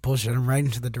lesson. That's bullshit. I'm right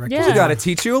into the director's Yeah. We got to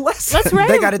teach you a lesson. Let's write.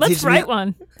 They gotta Let's teach me- write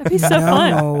one. That'd be so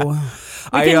fun. No.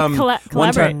 We can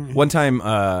collaborate. One time,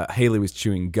 Haley was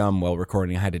chewing gum while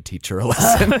recording. I had to teach her a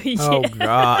lesson. Yeah. Oh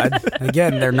God!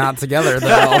 Again, they're not together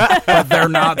though. But they're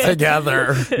not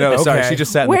together. No, sorry, Okay. she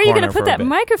just sat in Where are the you corner going to put for a that bit.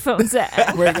 microphone,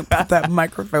 Zach? Where you can put that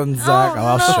microphone, Zach?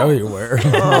 I'll show you where.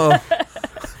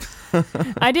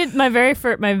 I did my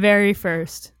very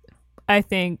first. I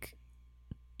think,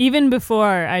 even before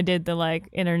I did the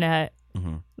internet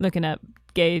looking up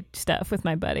gay stuff with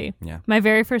my buddy. Yeah. My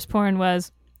very first porn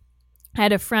was, I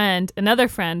had another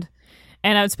friend,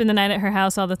 and I would spend the night at her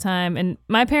house all the time. And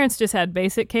my parents just had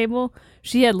basic cable.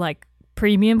 She had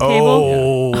premium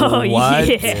cable. Oh, what?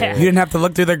 yeah. You didn't have to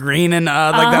look through the green and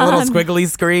that little squiggly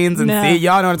screens and no. see.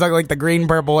 Y'all know what I'm talking the green,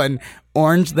 purple, and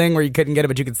orange thing where you couldn't get it,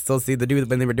 but you could still see the do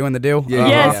when they were doing the do.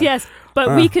 Yeah. Yes.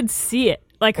 But we could see it.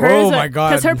 Hers. Oh, my God.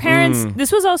 Because her parents,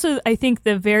 this was also, I think,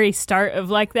 the very start of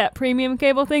that premium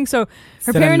cable thing. So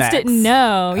her parents Cinemax. didn't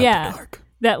know, dark.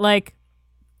 that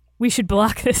we should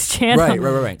block this channel.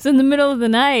 Right. So in the middle of the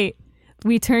night,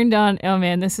 we turned on, oh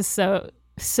man, this is so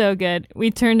So good.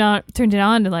 We turned it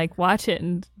on to like watch it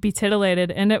and be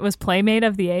titillated, and it was Playmate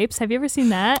of the Apes. Have you ever seen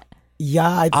that? Yeah,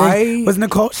 I think was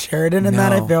Nicole Sheridan in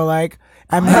that. I No. feel like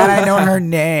I'm mad I know her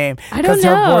name I don't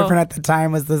her know. boyfriend at the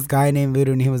time was this guy named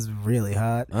Voodoo, and he was really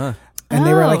hot. And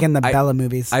they were like in the Bella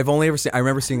movies. I've only ever seen. I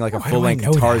remember seeing like a Why do I full length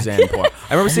know that? Tarzan porn.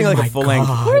 I remember seeing like my a full length.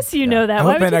 God. Of course you know that. I Why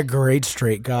would have would been a you? great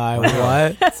straight guy.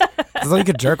 What? It's like you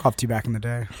could jerk off to back in the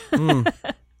day.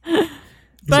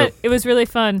 But it was really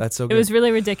fun. That's so It was good.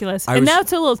 really ridiculous. I And was- now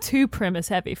it's a little too premise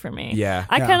heavy for me. Yeah.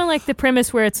 I kind of like the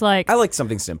premise where it's like, I like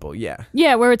something simple. Yeah.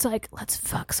 yeah, where it's like, let's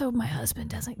fuck so my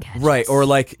husband doesn't catch Right. us. Or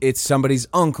like it's somebody's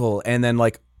uncle, and then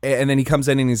he comes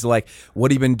in and he's like, "What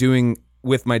have you been doing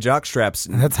with my jock straps,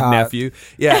 That's hot. nephew?"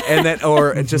 Yeah, and then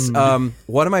or just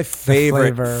one of my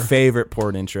flavor. favorite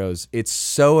porn intros. It's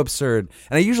so absurd,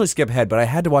 and I usually skip ahead, but I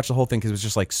had to watch the whole thing because it was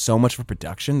just like so much for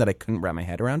production that I couldn't wrap my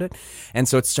head around it. And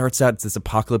so it starts out, it's this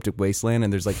apocalyptic wasteland,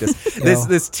 and there's like this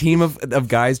this team of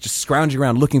guys just scrounging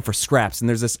around looking for scraps, and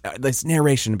there's this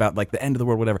narration about like the end of the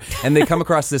world, whatever, and they come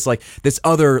across this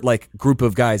other like group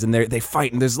of guys, and they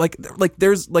fight, and there's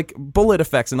there's bullet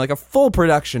effects and like a full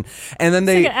production, and then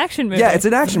like an action movie. Yeah, it's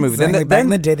an action movie. Like, Then back in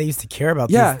the day, they used to care about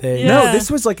yeah, these things. no, Yeah.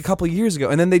 this was like a couple of years ago,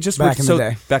 and then they just Back in the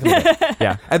day. Back in the day,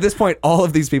 yeah. At this point, all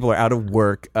of these people are out of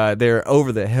work. They're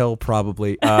over the hill,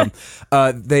 probably.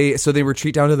 They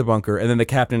retreat down to the bunker, and then the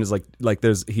captain is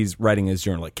he's writing his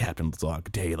journal, like Captain's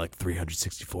log, day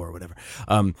 364 or whatever.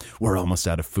 We're almost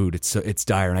out of food. It's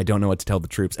dire, and I don't know what to tell the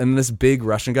troops. And then this big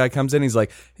Russian guy comes in. He's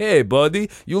like, "Hey, buddy,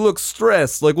 you look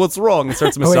stressed. Like, what's wrong?" And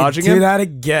starts massaging do him. that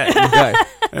again. Okay.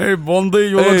 Hey, Bondi,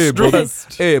 you Hey, look buddy.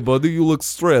 stressed. Hey, buddy, you look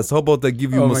stressed. How about I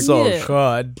give you a Oh my massage?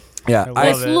 God. Yeah, I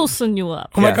Let's love it. loosen you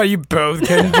up. Oh my Yeah. God, you both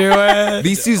can do it.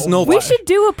 This is not. We should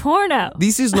do a porno.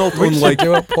 This is not We one should like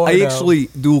do a porno. I actually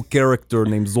do a character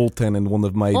named Zoltan in one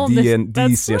of my Oh, D&D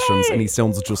that's sessions, right. and he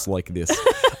sounds just like this.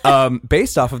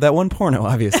 Based off of that one porno,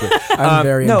 obviously. I'm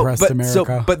very impressed, but,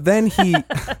 America. but then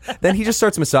he just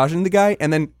starts massaging the guy,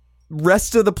 and then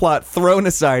rest of the plot thrown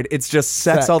aside, it's just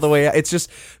sex all the way out. It's just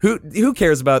who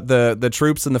cares about the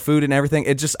troops and the food and everything.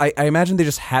 It just I imagine they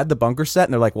just had the bunker set,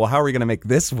 and they're like, well, how are we going to make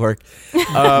this work?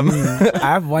 I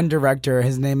have one director.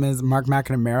 His name is Mark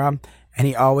McNamara, and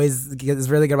he always is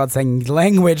really good about saying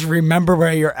language. Remember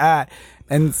where you're at,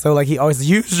 and so like he always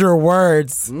use your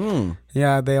words.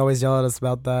 Yeah, they always yell at us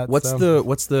about that. What's so.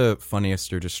 what's the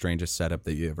funniest or just strangest setup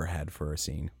that you ever had for a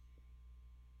scene?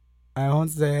 I won't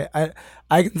say.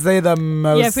 I can say the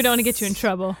most. Yeah, if we don't want to get you in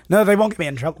trouble. No, they won't get me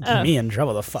in trouble. Get me in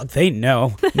trouble. The fuck they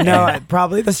know. No,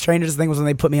 probably the strangest thing was when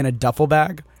they put me in a duffel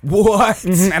bag. What?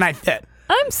 And I fit.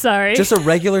 I'm sorry. Just a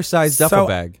regular sized duffel So,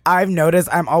 bag. I've noticed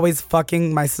I'm always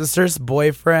fucking my sister's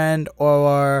boyfriend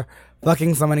or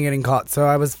fucking someone and getting caught. So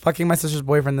I was fucking my sister's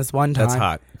boyfriend this one time. That's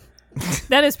hot.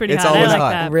 that is pretty It's hot. I always like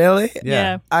hot. that. Really?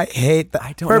 Yeah. I hate that.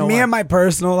 I don't For know me why. in my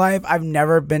personal life, I've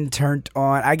never been turned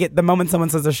on. I get the moment someone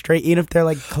says they're straight, even if they're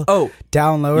like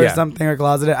down low or Yeah. something or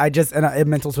closeted, a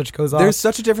mental switch goes off. There's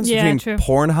such a difference Yeah, between true.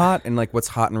 porn hot and like what's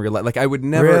hot in real life. Like I would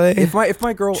never Really? if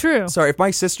my girl True. sorry, if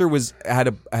my sister had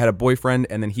a boyfriend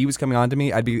and then he was coming on to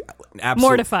me, I'd be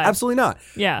Mortified. Absolutely not.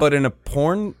 Yeah. But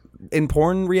in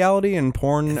porn reality and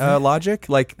porn logic,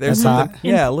 like there's That's something hot.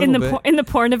 yeah, a little bit. In the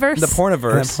porniverse. The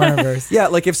porniverse. Porniverse. Yeah,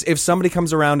 like if somebody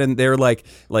comes around and they're like,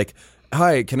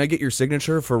 "Hi, can I get your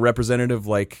signature for Representative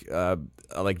like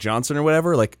Johnson or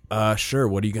whatever?" Like, sure.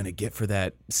 What are you gonna get for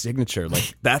that signature?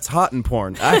 Like, that's hot in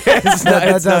porn. It's not, That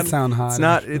it's does not- sound hot, It's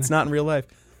not. It's not in real life.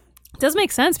 does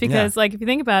make sense because, like, if you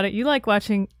think about it, you like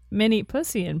watching men eat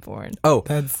pussy in porn. Oh,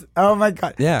 Oh my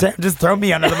God. Yeah. Damn, just throw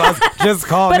me under the bus. Just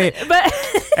call me. But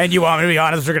And you want me to be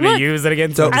honest, we're going to Look, use it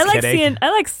again. So I'm I just like kidding.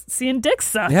 seeing dick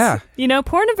sucks. Yeah. You know,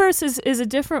 porniverse is a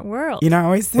different world. You know, I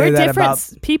always say We're that different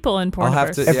about people in I'll have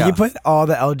porniverse. to- if Yeah. you put all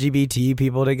the LGBT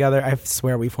people together, I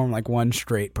swear we form like one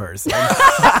straight person.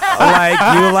 Like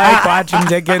you like watching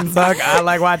dick and suck, I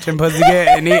like watching pussy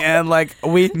get and eat, and like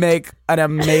we make an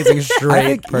amazing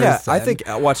straight person. Yeah, I think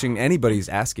watching anybody's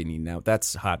ass getting eaten out,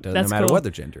 that's hot, no That's matter cool. what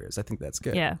their gender is. I think that's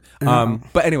good. Yeah.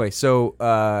 But anyway, so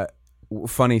the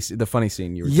funny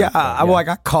scene you were Yeah, talking about, well, I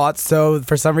got caught, so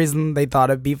for some reason they thought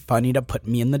it'd be funny to put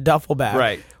me in the duffel bag.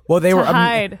 Right. Well, they To were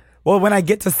hide. Well, when I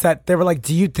get to set, they were like,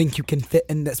 "Do you think you can fit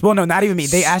in this?" Well, no, not even me.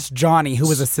 They asked Johnny, who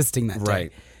was assisting that day.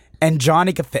 Right. And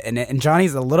Johnny could fit in it, and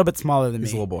Johnny's a little bit smaller than me.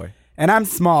 He's a little boy. And I'm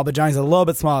small, but Johnny's a little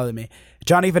bit smaller than me.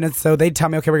 Johnny fit in, so they tell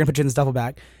me, "Okay, we're gonna put you in this duffel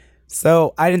bag."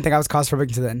 So I didn't think I was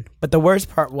claustrophobic to then. But the worst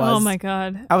part was, Oh my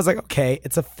God. I was like, okay,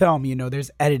 it's a film, you know, there's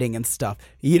editing and stuff.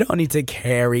 You don't need to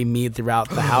carry me throughout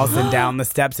the house and down the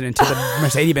steps and into the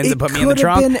Mercedes Benz and put me in the could've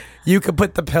trunk. been- You could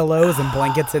put the pillows and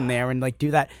blankets in there and like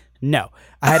do that. No,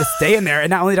 I had to stay in there, and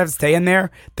not only did I have to stay in there,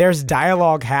 there's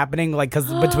dialogue happening, like,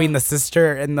 because between the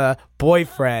sister and the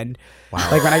boyfriend. Wow.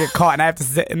 Like when I get caught and I have to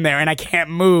sit in there and I can't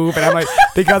move, and I'm like,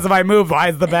 because if I move, why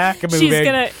is the back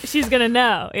moving? She's gonna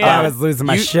know. Yeah. I was losing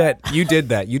my shit. You did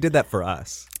that. You did that for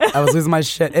us. I was losing my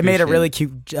shit. It made a really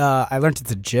cute. I learned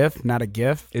it's a GIF, not a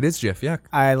GIF. It is GIF. Yeah.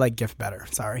 I like GIF better.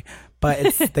 Sorry,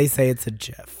 but they say it's a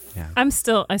GIF. Yeah. I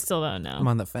still don't know. I'm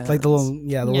on the fence. It's like the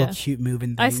little cute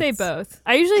moving things. I say both.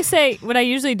 I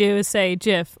usually do is say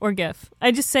GIF or GIF.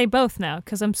 I just say both now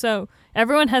because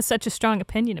everyone has such a strong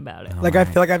opinion about it. Like I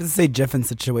feel like I have to say GIF in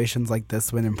situations like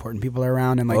this when important people are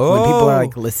around and like when people are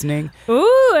like listening.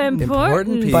 Ooh,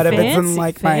 important people. But if it's in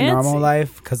like my fancy. normal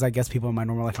life, because I guess people in my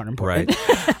normal life aren't important.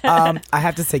 Right. I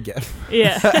have to say GIF.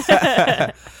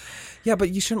 Yeah. Yeah,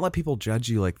 but you shouldn't let people judge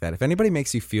you like that. If anybody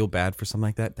makes you feel bad for something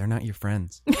like that, they're not your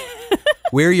friends.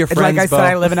 We're your It's friends. like I said,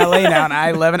 I live in LA now, and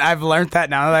I've learned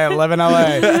that now that I live in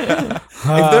LA.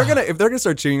 If they're gonna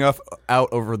start chewing out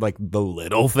over like the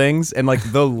little things and like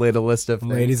the littlest of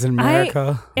things. Ladies in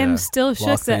America, I am still shook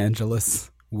Los that.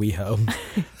 Angeles, WeHo.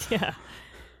 Yeah.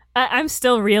 I'm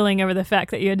still reeling over the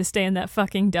fact that you had to stay in that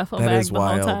fucking duffel That bag is the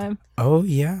wild. whole time. Oh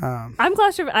yeah. I'm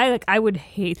claustrophobic. I would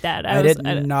hate that. I did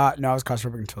not know I was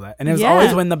claustrophobic until that, and it was Yeah.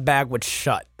 always when the bag would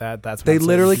shut. That's They when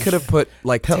literally could have put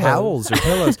like towels or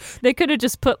pillows. They could have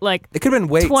just put like It could have been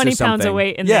weights 20 or something. pounds of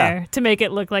weight in there to make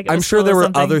it look like it was I'm sure full there of were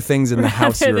something other things in the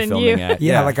house you rather were than filming you. at.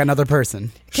 Yeah, like another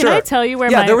person. Can I tell you where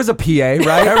Yeah, my there was a PA,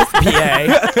 right? There was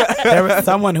PA. There was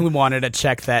someone who wanted to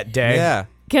check that day. Yeah.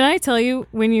 Can I tell you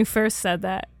when you first said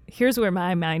that? Here's where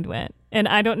my mind went, and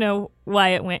I don't know why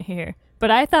it went here,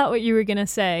 but I thought what you were gonna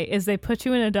say is they put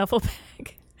you in a duffel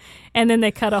bag, and then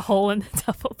they cut a hole in the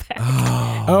duffel bag.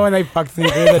 Oh, and they fucked me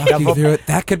through the double. Through it.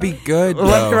 That could be good. Let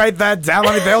me though. write that down.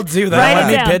 They'll do that. Write Let it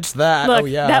me down. pitch that. Look, oh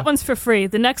yeah, that one's for free.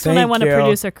 The next one I Thank want to you.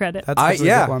 producer credit. That's actually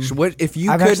a good one. What if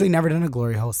you I've could? actually never done a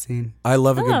glory hole scene. I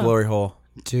love a good Oh. glory hole.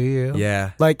 Do you?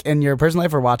 Yeah. Like in your personal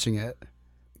life or watching it?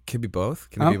 Could be both.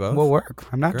 Can it be both? Will work.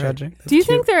 I'm not Great. judging. Do you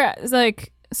think there is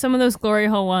like some of those glory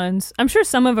hole ones? I'm sure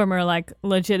some of them are like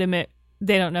legitimate.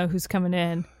 They don't know who's coming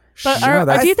in. But Sure,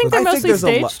 do you think they're mostly there's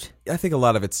staged? I think a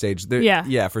lot of it's staged. Yeah.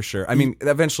 Yeah, for sure. I mean,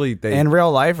 eventually they in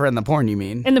real life or in the porn? You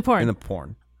mean? In the porn. in the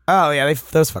porn. Oh yeah,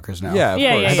 those fuckers know. Yeah, of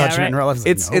Yeah, course. yeah, I yeah. thought you meant in real life.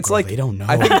 It's like they don't know.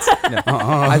 I think it's, no.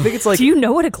 I think it's like Do you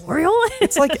know what a glory hole is?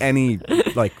 it's like any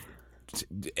like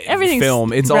Everything's-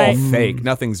 film. It's right. all fake.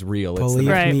 Nothing's real. It's Believe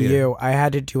Right. me, theater. I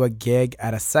had to do a gig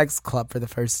at a sex club for the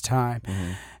first time.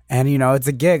 Mm-hmm. And it's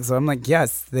a gig, so I'm like,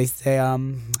 yes. They say,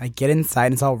 I get inside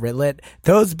and it's all lit.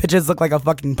 Those bitches look like a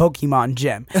fucking Pokemon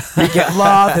gym. You get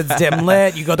lost, it's dim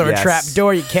lit. You go through Yes. a trap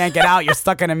door, you can't get out. You're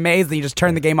stuck in a maze, then you just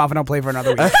turn the game off and don't play for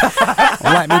another week.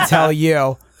 Let me tell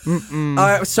you.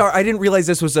 Sorry, I didn't realize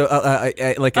this was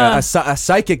a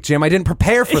psychic gym. I didn't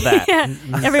prepare for that. Yeah.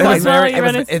 Every once in a while you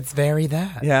run into, It's very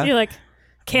that. Yeah. you're like,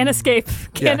 can't escape.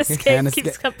 Can't escape. Can't Keeps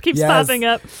escape. keeps Yes. popping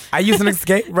up. I used an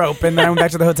escape rope, and then I went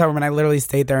back to the hotel room, and I literally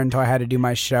stayed there until I had to do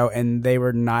my show, and they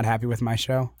were not happy with my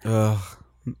show. Ugh.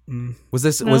 Was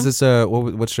this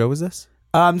what show was this?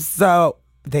 So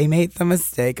they made the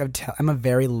mistake of I'm a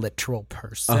very literal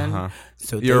person.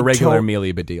 So You're a they regular told-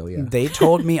 Amelia Bedelia. They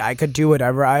told me I could do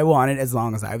whatever I wanted as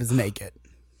long as I was naked.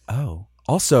 Oh.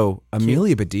 Also,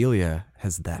 Amelia Bedelia,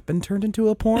 has that been turned into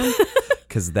a porn?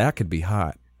 Because that could be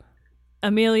hot.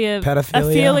 Amelia. Pedophilia?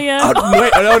 Ophelia. Oh,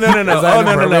 wait, no. Is that Oh,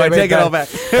 no. I wait, take it that- all back.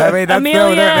 I mean, that's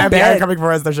Amelia- they're Bed- coming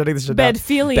for us. They're shutting this shit down.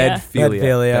 Bedphilia.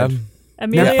 Bedphilia.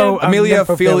 Amelia. Nympho- Amelia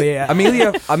Nympophilia.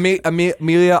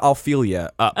 Amelia Alphilia.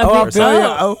 Oh,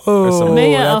 Ophelia. Or something.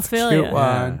 Amelia that's a Ophelia. cute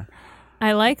one.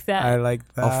 I like that. I like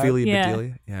that. Alphilia Yeah.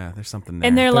 Bedelia. Yeah, there's something there.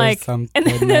 and they're There's like, something and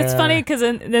then it's there. funny because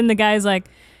then the guy's like,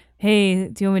 "Hey,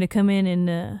 do you want me to come in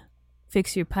and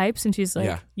fix your pipes?" And she's like,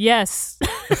 Yeah. "Yes,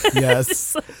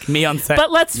 Yes. Me on set.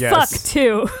 but let's Yes. fuck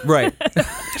too." right.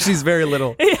 She's very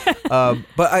little.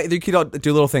 But you could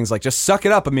do little things like just suck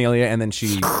it up, Amelia, and then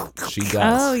she does.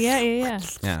 Oh yeah. Yeah.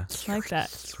 I like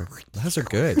that. Those are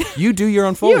good. You do your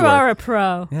own Foley You work. are a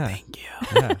pro. Yeah. Thank you.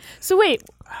 Yeah. So wait,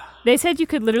 they said you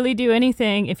could literally do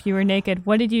anything if you were naked.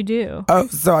 What did you do? Oh,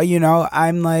 so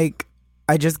I'm like,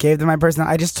 I just gave them my personal.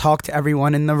 I just talked to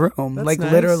everyone in the room, That's like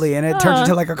nice. literally, and it turned Aw.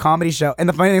 into like a comedy show. And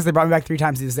the funny thing is, they brought me back 3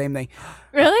 times to do the same thing.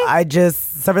 Really?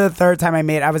 So for the 3rd time I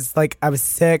made, I was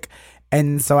sick,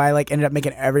 and so I like ended up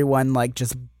making everyone like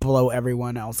just blow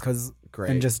everyone else Great.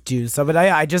 and just do so. But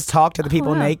I just talked to the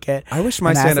people wow. naked. I wish my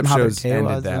and asked stand-up them how their shows day ended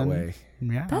was, that and- way.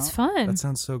 Yeah, That's fun. That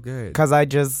sounds so good. because I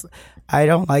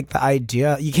don't like the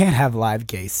idea. You can't have live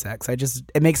gay sex.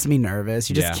 It makes me nervous.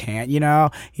 You just Yeah. can't.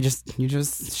 You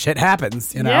just shit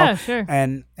happens. Yeah, sure.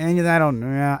 And I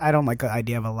don't like the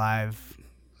idea of a live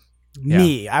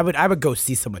Me, I would go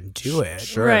see someone do it.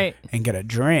 Sure. Right. And get a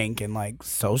drink and like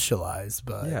socialize,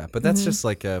 but Yeah, but that's just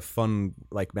like a fun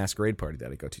like masquerade party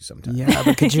that I go to sometimes. yeah,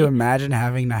 but could you imagine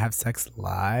having to have sex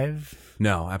live?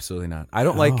 No, absolutely not. I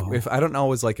don't I don't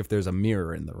always like if there's a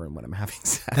mirror in the room when I'm having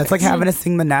sex. That's like having to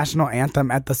sing the national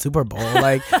anthem at the Super Bowl.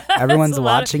 Like everyone's a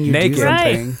lot watching you Naked. do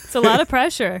Right. something. It's a lot of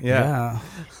pressure. Yeah.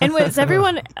 And was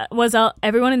everyone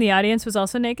in the audience was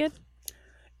also naked?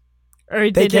 Or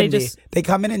They did they can just be. They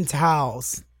come in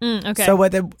towels. okay. So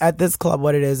at this club,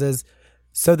 what it is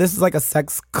so this is like a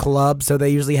sex club. So they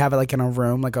usually have it like in a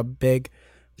room, like a big,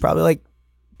 probably like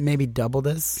maybe double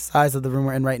this size of the room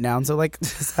we're in right now. And so like the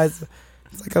size,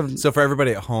 it's like a So for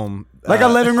everybody at home, like a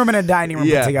living room and a dining room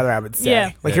yeah. put together. I would say,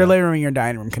 Yeah. like Yeah. your living room and your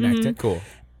dining room connected. cool.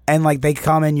 And like they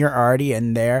come in, you're already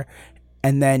in there,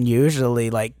 and then usually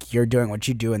like you're doing what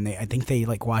you do, and I think they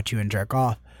like watch you and jerk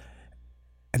off.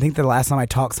 I think the last time I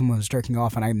talked, someone was jerking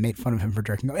off, and I made fun of him for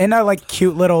jerking off. And I like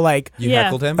cute little like You Yeah.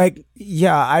 heckled him? like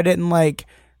yeah, I didn't like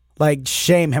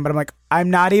shame him, but I'm like I'm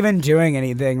not even doing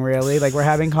anything really. Like we're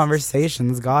having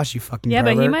conversations. Gosh, you fucking yeah,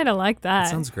 but he pervert. might have liked that.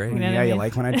 sounds great. You know what Yeah, I you mean?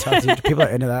 like when I talk to people are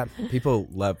into that. People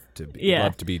love to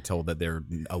be told that they're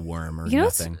a worm or You know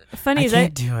what's nothing. funny I is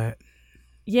can't do it.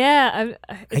 yeah,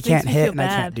 I can't hit and I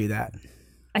can't do that.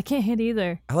 I can't hit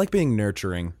either. I like being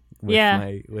nurturing with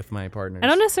Yeah. my partners. I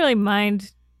don't necessarily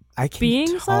mind I can being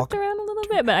talk. slapped around a little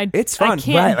bit, but It's I fun.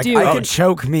 can't Right, like do I it. can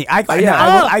choke me. I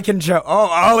yeah. I can choke.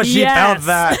 Oh, she Yes. felt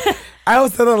that. I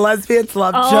also the lesbians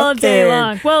love all choking. day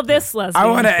long. Well, this lesbian. I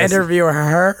want to interview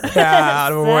her.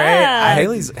 Yeah,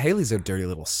 wait. sad. Haley's a dirty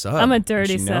little sub. I'm a and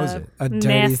dirty she knows sub. it. A dirty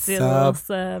Nasty little sub.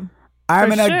 sub. I'm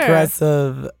For an sure.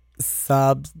 aggressive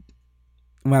sub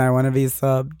when I want to be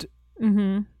subbed.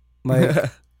 Mm-hmm. Like,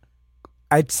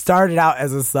 I started out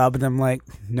as a sub, and I'm like,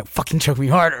 no, fucking choke me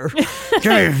harder.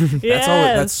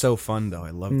 That's so fun though.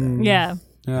 I love that. Mm. Yeah.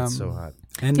 That's so hot.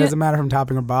 And it doesn't matter if I'm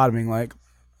topping or bottoming. Like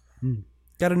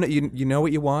Gotta know you know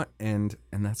what you want and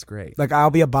that's great. I'll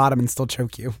be a bottom and still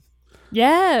choke you.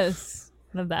 Yes.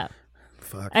 Love that.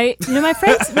 Fuck. My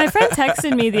friend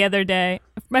texted me the other day.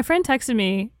 My friend texted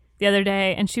me the other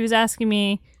day, and she was asking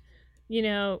me,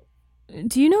 do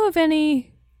you know of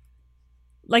any?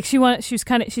 Like she's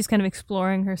kind of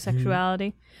exploring her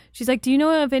sexuality. She's like, do you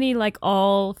know of any like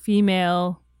all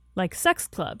female like sex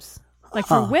clubs like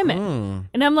for women?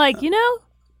 And I'm like, no.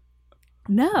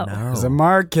 There's a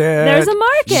market. There's a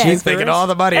market. She's making all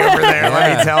the money over there.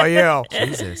 Let me tell you.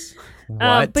 Jesus.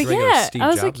 But It's like a yeah, Steve I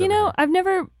was Jobs like, over here. I've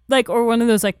never like or one of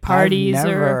those like parties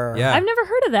or Yeah. I've never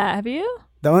heard of that. Have you?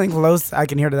 The only close I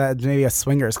can hear to that is maybe a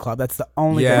swingers club. That's the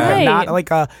only Yeah. thing. But Right. not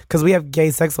like because we have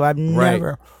gay sex, so I've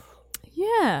never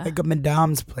Yeah. like a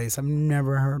Madame's place. I've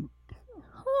never heard.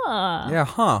 Huh. Yeah,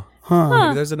 huh. Huh.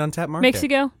 Maybe there's an untapped market. Makes you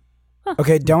go,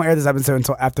 Okay, don't air this episode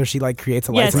until after she like creates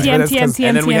a yeah, license TM, for this. TM, 'cause- TM,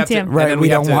 and then we TM, have to- TM. and Right, then we we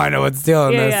have don't to- want to know what's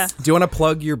stealing Yeah, this. yeah. Do you want to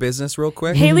plug your business real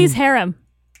quick? Haley's Harem.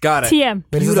 Got it. TM.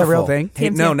 But is this a real thing? Hey,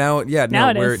 TM. no, Now it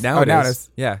we're is. now Oh, it now it is. is.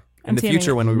 Yeah. In I'm the TMing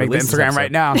future when we Make the release this Instagram episode.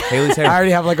 right now. Haley's I hair.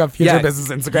 already have like a future Yeah. business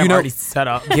Instagram You know- already set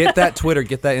up. Get that Twitter,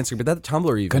 get that Instagram, get that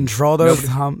Tumblr even. Control those.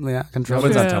 Nobody- Control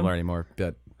Nobody's those on Yeah. Tumblr anymore,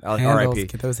 but handles. RIP.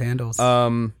 Get those handles.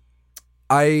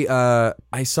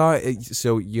 I saw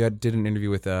so you did an interview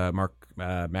with Mark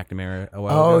McNamara a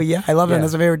while ago. Oh yeah, I love him. Yeah.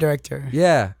 That's my favorite director.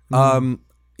 Yeah.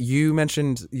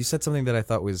 You said something that I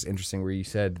thought was interesting where you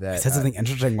said that I said something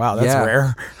interesting. Wow, that's yeah.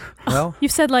 rare. well,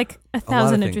 You've said like a 1,000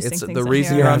 lot of things. interesting It's things. the on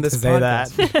reason here. you're You on have this to say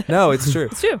podcast. that. No, it's true.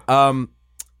 It's true.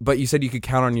 But you said you could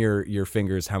count on your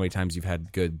fingers how many times you've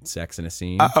had good sex in a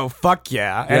scene. Oh fuck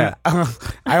yeah! And,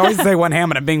 I always say one hand,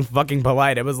 but I'm being fucking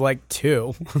polite. It was like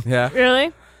 2. Yeah.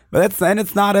 Really? But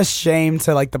it's not a shame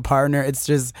to like the partner. It's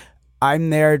just I'm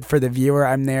there for the viewer.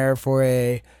 I'm there for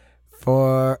a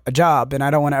job, and I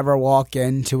don't want to ever walk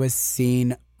into a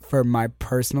scene for my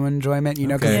personal enjoyment. You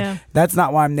know, 'cause Okay. Yeah. that's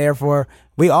not what I'm there for.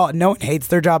 No one hates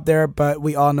their job there, but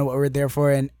we all know what we're there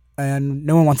for, and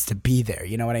no one wants to be there.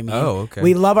 You know what I mean? Oh, okay.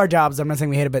 We love our jobs. I'm not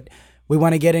saying we hate it, but we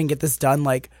want to get in, get this done.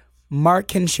 Like Mark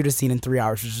can shoot a scene in 3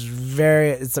 hours, which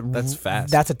is That's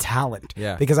fast. That's a talent.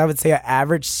 Yeah. Because I would say an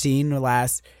average scene will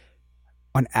last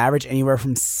on average anywhere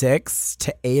from 6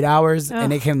 to 8 hours,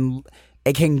 and it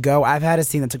can go. I've had a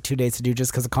scene that took 2 days to do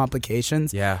just because of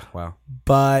complications. Yeah. Wow.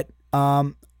 But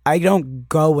I don't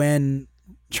go in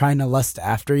trying to lust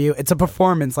after you. It's a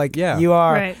performance. Like Yeah. you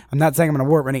are. Right. I'm not saying I'm an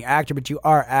award-winning actor, but you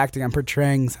are acting. I'm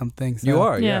portraying something. So You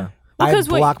are. Yeah. Yeah. Well, I 'cause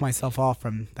block myself off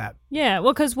from that. Yeah.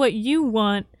 Well, because what you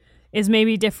want is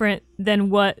maybe different than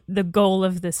what the goal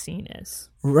of the scene is.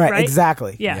 Right. Right?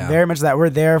 Exactly. Yeah. Yeah. Very much that. We're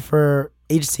there for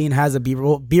each scene has a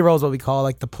B-roll. B-roll is what we call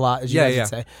like the plot, as you Yeah, guys yeah. would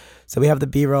say. So we have the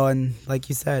B-roll, and like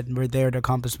you said, we're there to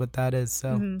accomplish what that is. So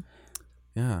Mm-hmm.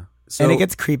 Yeah. So and it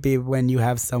gets creepy when you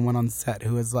have someone on set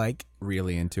who is like,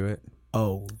 really into it.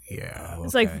 oh yeah.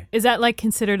 It's like, is that like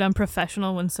considered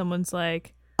unprofessional when someone's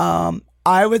like,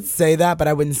 I would say that, but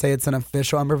I wouldn't say it's an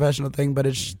official unprofessional thing. But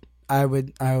it's I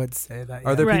would say that.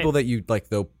 Are there Right. people that you like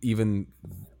though, even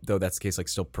though that's the case, like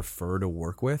still prefer to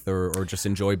work with, or just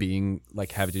enjoy being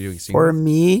like having to do scenes? For with?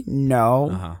 me, no.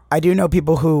 Uh-huh. I do know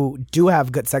people who do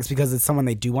have good sex because it's someone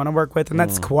they do want to work with, and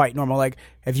that's quite normal. Like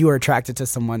if you were attracted to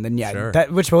someone, then yeah, Sure.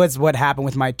 that which was what happened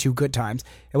with my 2 good times.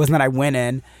 It wasn't that I went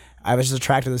in; I was just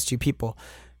attracted to those 2 people,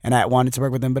 and I wanted to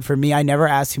work with them. But for me, I never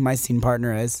asked who my scene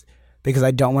partner is because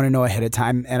I don't want to know ahead of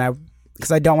time, and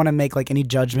because I don't want to make like any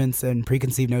judgments and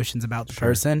preconceived notions about the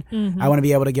person. I want to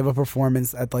be able to give a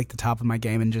performance at like the top of my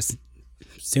game and just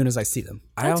as soon as I see them.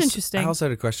 That's interesting. I also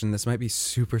had a question. This might be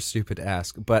super stupid to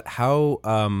ask, but how,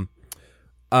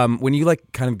 when you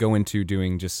like kind of go into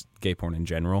doing just gay porn in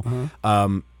general,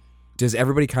 does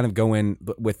everybody kind of go in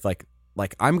with like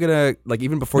I'm gonna like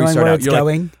even before you Knowing start where out, it's you're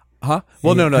going? like, huh?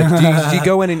 Well, no. Like, do you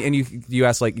go in and you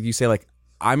ask like you say like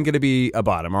I'm gonna be a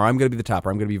bottom or I'm gonna be the top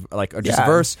or I'm gonna be like just a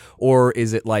verse, or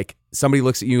is it like somebody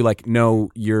looks at you like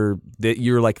no you're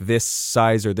like this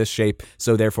size or this shape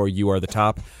so therefore you are the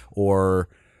top, or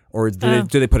do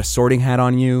they put a sorting hat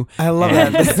on you? I love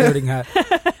that, the sorting hat.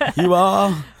 You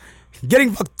are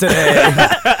getting fucked today.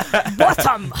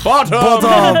 bottom.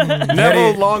 Bottom.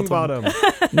 Neville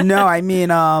Longbottom. No, I mean,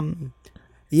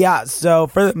 yeah. So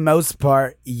for the most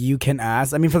part, you can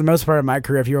ask. I mean, for the most part of my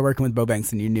career, if you were working with Bo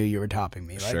Banks and you knew you were topping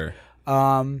me, right? Sure.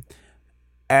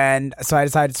 And so I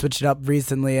decided to switch it up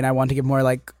recently, and I want to give more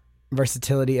like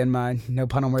versatility in my, no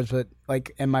pun on words, but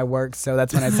like in my work. So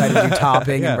that's when I decided to do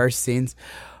topping and verse scenes.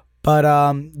 But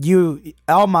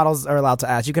all models are allowed to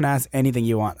ask. You can ask anything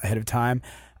you want ahead of time.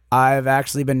 I've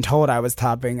actually been told I was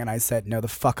topping, and I said, no, the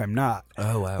fuck I'm not.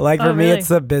 Oh, wow. Like, for me, really? it's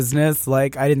a business.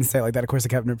 Like, I didn't say it like that. Of course, I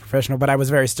kept it professional, but I was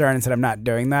very stern and said I'm not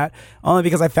doing that. Only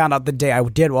because I found out the day I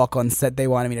did walk on set, they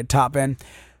wanted me to top in.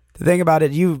 The thing about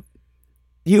it, you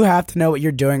have to know what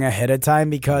you're doing ahead of time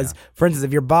because, for instance,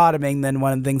 if you're bottoming, then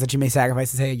one of the things that you may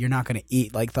sacrifice is, hey, you're not going to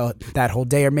eat like that whole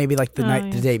day or maybe like the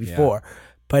the day before.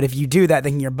 But if you do that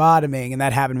thinking you're bottoming, and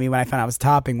that happened to me when I found I was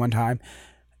topping one time,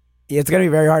 it's going to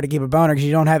be very hard to keep a boner because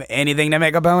you don't have anything to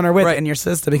make a boner with in your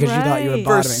system because you thought you were Right. For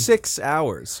bottoming. 6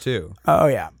 hours too. Oh,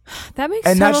 yeah. That makes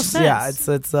And total that's sense.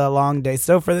 yeah, it's a long day.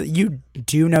 So you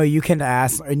do know you can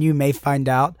ask, and you may find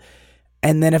out.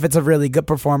 And then if it's a really good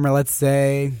performer, let's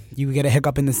say you get a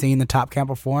hiccup in the scene, the top can't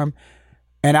perform.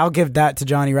 And I'll give that to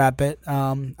Johnny Rappit.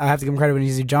 I have to give him credit when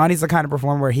he's Johnny's the kind of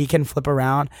performer where he can flip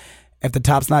around. If the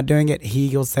top's not doing it,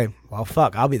 he'll say, well,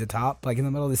 fuck, I'll be the top, like in the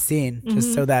middle of the scene,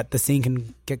 just so that the scene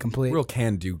can get complete. Real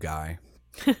can-do guy.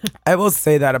 I will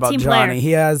say that about Team Johnny.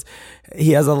 player.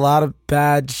 He has a lot of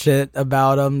bad shit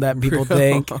about him that people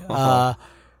think.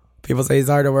 People say he's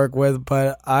hard to work with,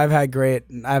 but I've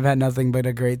had nothing but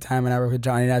a great time when I work with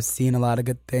Johnny, and I've seen a lot of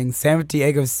good things. Same with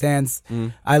Diego Sanz.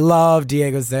 I love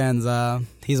Diego Sanz.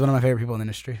 He's one of my favorite people in the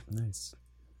industry. Nice.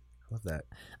 Love that.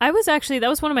 That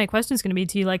was one of my questions going to be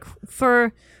to you, like,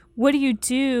 what do you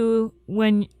do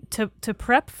when to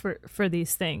prep for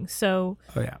these things? So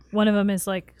one of them is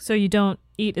like, so you don't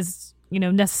eat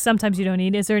sometimes you don't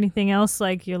eat. Is there anything else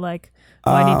like you're like,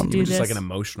 oh, I need to do Just this? like an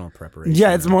emotional preparation.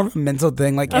 Yeah, it's more of a mental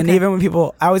thing. Like, and even when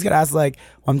people, I always get asked like,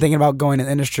 well, I'm thinking about going in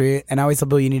the industry, and I always tell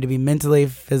people you need to be mentally,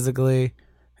 physically,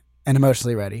 and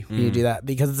emotionally ready when you do that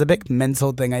because it's a big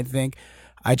mental thing. I think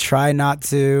I try not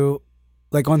to.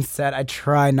 Like on set, I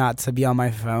try not to be on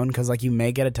my phone because like you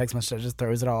may get a text message that just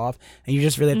throws it all off, and you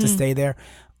just really have to stay there.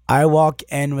 I walk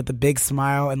in with a big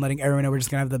smile and letting everyone know we're just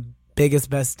gonna have the biggest,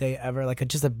 best day ever, like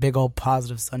just a big old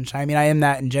positive sunshine. I mean, I am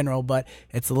that in general, but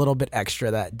it's a little bit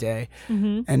extra that day.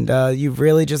 And you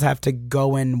really just have to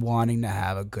go in wanting to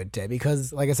have a good day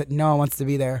because, like I said, no one wants to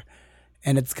be there,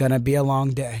 and it's gonna be a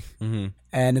long day,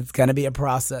 and it's gonna be a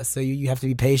process. So you have to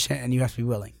be patient and you have to be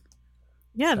willing.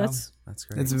 Yeah, So, that's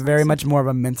great. It's very much more of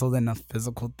a mental than a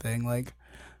physical thing. Like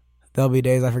there'll be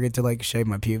days I forget to like shave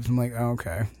my pubes. I'm like, oh,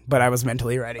 okay, but I was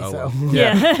mentally ready. Oh, so well.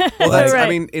 yeah. Well, that's. Right. I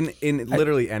mean, in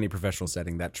literally any professional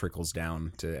setting, that trickles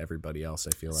down to everybody else.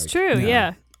 I feel like It's true.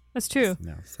 Yeah, that's true.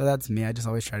 No. So that's me. I just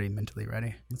always try to be mentally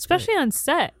ready. Especially on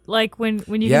set, like when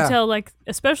you can tell, like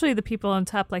especially the people on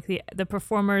top, like the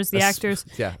performers, the actors,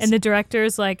 and the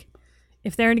directors, like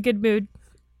if they're in a good mood,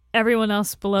 everyone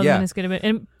else below them is going to be,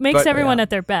 and it makes everyone at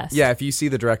their best. Yeah, if you see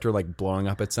the director like blowing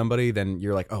up at somebody, then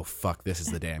you're like, oh fuck, this is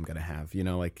the day I'm gonna have. You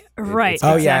know, like Right. it's-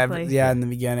 Oh Exactly. yeah. In the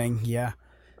beginning, yeah.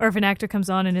 Or if an actor comes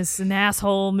on and is an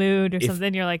asshole mood or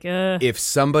something, you're like, ugh.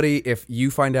 If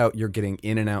you find out you're getting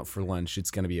in and out for lunch,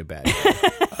 it's gonna be a bad day.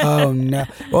 Oh no.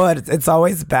 Well, it's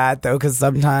always bad though, because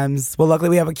sometimes. Well, luckily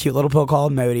we have a cute little pill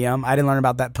called Imodium. I didn't learn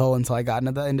about that pill until I got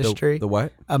into the industry. The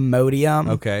what? Imodium.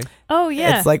 Okay. Oh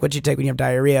yeah. It's like what you take when you have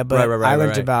diarrhea, but I learned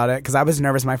right. about it because I was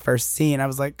nervous my first scene. I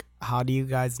was like, how do you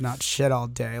guys not shit all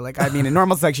day? Like, I mean, in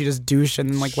normal sex, you just douche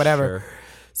and like whatever. Sure.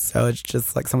 So it's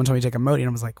just like someone told me to take Imodium.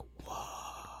 I was like,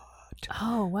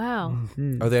 Oh wow.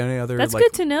 Are there any other? That's like,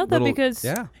 good to know though, little- because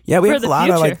yeah. yeah, we For have a the lot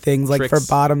of future. like things like Tricks. for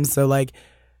bottoms. So like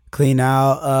clean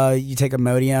out, you take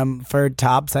Imodium. For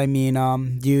tops, I mean,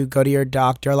 you go to your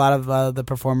doctor. A lot of the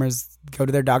performers go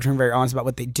to their doctor and are very honest about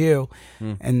what they do,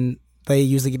 and they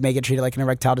usually make it treated like an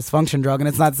erectile dysfunction drug. And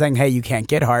it's not saying, hey, you can't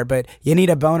get hard, but you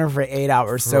need a boner for 8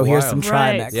 hours. So a here's while. some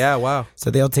Right. Trimex. Yeah. Wow. So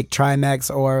they'll take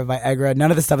Trimex or Viagra. None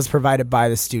of the stuff is provided by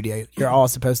the studio. You're all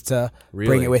supposed to bring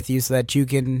Really? it with you so that you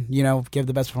can, give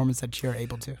the best performance that you're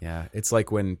able to. Yeah. It's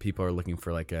like when people are looking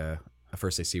for like a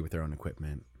first AC with their own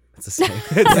equipment. It's the same.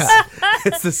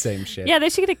 It's the same shit. yeah, they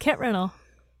should get a kit rental.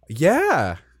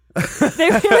 Yeah. They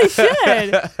really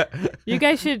should. You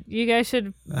guys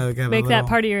should Okay, make that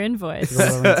part of your invoice.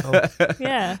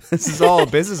 Yeah. This is all a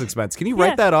business expense. Can you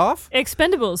write that off?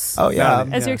 Expendables. Oh, yeah.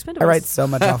 As your expendables. I write so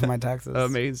much off of my taxes.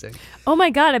 Amazing. Oh my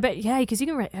god, I bet because you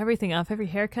can write everything off. Every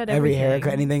haircut, Every everything.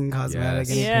 haircut, anything cosmetic,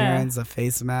 Yes. any Yeah. appearance, a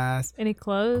face mask, Any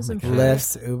clothes, I'm sure.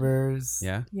 lifts, Ubers.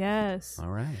 Yeah. Yes. All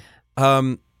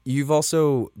right. You've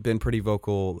also been pretty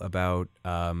vocal about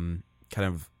kind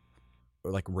of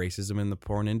like racism in the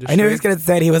porn industry. I knew he was gonna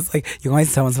say it. He was like, "You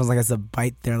always tell when someone's like has to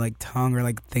bite their like tongue or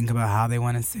like think about how they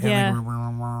want to say Yeah. it."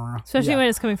 Like, Especially Yeah. when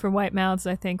it's coming from white mouths,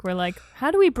 I think we're like, how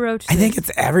do we broach I this? think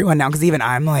it's everyone now because even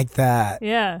I'm like that.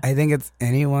 Yeah. I think it's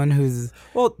anyone who's.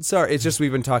 Well, sorry. It's just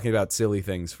we've been talking about silly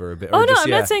things for a bit. Oh or no, just, I'm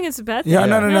yeah. not saying it's a bad thing. Yeah,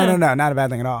 no, not a bad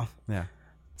thing at all. Yeah.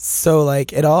 So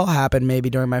like it all happened maybe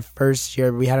during my first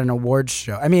year. We had an awards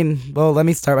show. I mean, well, let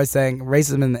me start by saying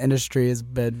racism in the industry has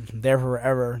been there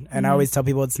forever, and I always tell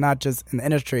people it's not just in the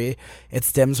industry; it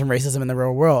stems from racism in the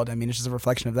real world. I mean, it's just a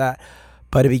reflection of that.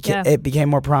 But it became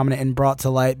more prominent and brought to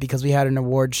light because we had an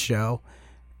awards show,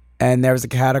 and there was a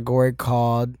category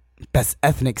called Best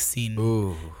Ethnic Scene,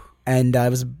 Ooh. and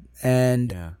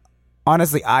Yeah.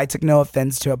 honestly, I took no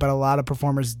offense to it, but a lot of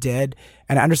performers did,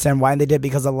 and I understand why they did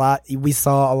because we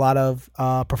saw a lot of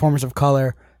performers of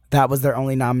color. That was their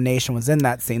only nomination was in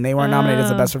that scene. They weren't nominated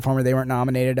as a best performer. They weren't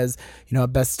nominated as a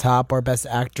best top or best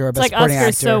actor or It's best like supporting Oscars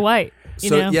actor. so white. You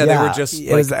So know? yeah, they were just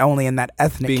it was only in that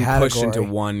ethnic being category. pushed into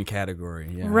one category.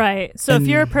 Yeah. Right. So if And-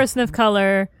 you're a person of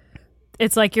color,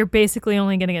 it's like you're basically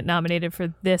only going to get nominated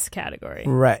for this category.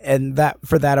 Right, and that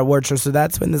for that award show. So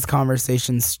that's when this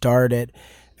conversation started.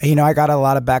 I got a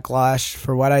lot of backlash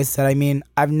for what I said. I mean,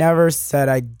 I've never said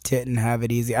I didn't have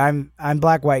it easy. I'm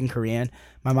black, white, and Korean.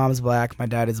 My mom's black, my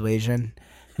dad is Asian,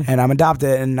 and I'm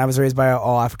adopted, and I was raised by an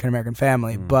all African American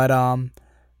family. But I'm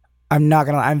not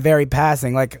gonna. I'm very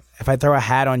passing. Like if I throw a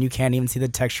hat on, you can't even see the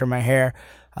texture of my hair.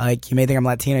 Like you may think I'm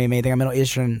Latino, you may think I'm Middle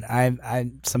Eastern.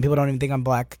 Some people don't even think I'm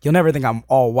black. You'll never think I'm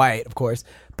all white, of course,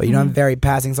 but I'm very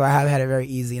passing. So I have had it very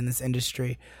easy in this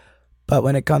industry. But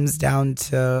when it comes down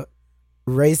to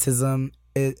racism,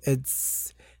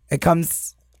 it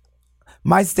comes.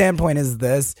 My standpoint is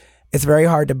this: it's very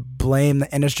hard to blame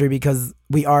the industry because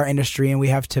we are industry and we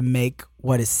have to make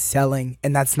what is selling,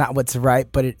 and that's not what's right,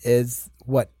 but it is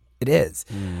what it is.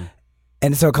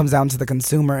 And so it comes down to the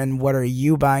consumer and what are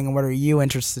you buying and what are you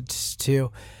interested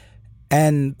to.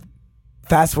 And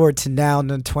fast forward to now in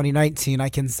 2019, I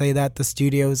can say that the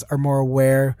studios are more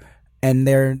aware and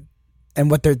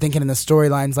what they're thinking in the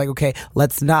storylines. Like, okay,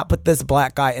 let's not put this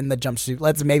black guy in the jumpsuit.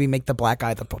 Let's maybe make the black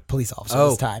guy the police officer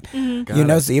this time.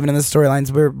 Got So even in the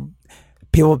storylines,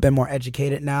 people have been more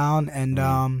educated now,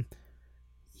 and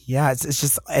yeah, it's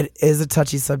just it is a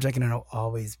touchy subject, and it'll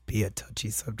always be a touchy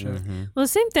subject. Well, the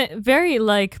same thing.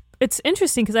 It's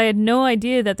interesting because I had no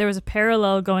idea that there was a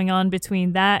parallel going on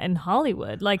between that and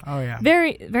Hollywood. Like, Oh, yeah.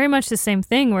 very, very much the same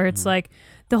thing. Where it's like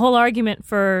the whole argument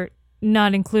for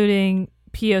not including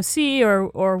POC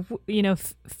or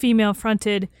female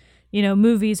fronted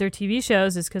movies or TV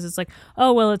shows is because it's like,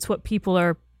 oh well, it's what people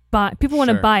are people want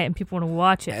to Sure. buy it and people want to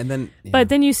watch it. And then, But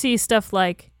then you see stuff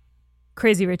like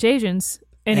Crazy Rich Asians.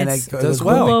 And it's it does goes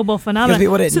well. global Because phenomenon.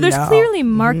 people didn't So there's know. clearly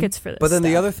markets for this. but then the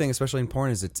stuff. other thing, especially in porn,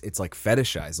 is it's like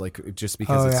fetishized, like just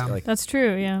because Oh, it's yeah. like That's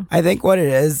true. Yeah. I think what it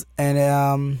is,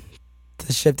 and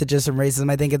to shift it just from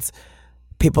racism, I think it's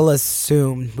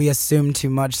we assume too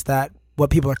much that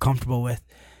what people are comfortable with.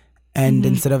 And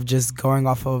instead of just going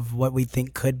off of what we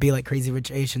think could be like Crazy Rich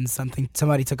Asians,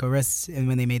 somebody took a risk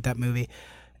when they made that movie,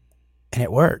 and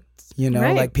it worked.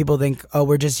 Right. Like people think, oh,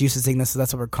 we're just used to seeing this, so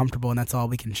that's what we're comfortable, and that's all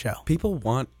we can show. people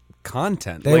want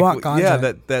content. They want content.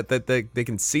 Yeah, that they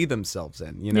can see themselves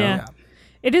in. You know. Yeah.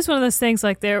 It is one of those things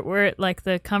like there where like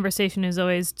the conversation is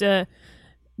always do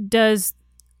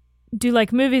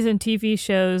like movies and TV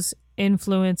shows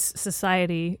influence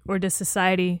society, or does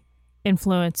society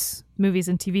influence movies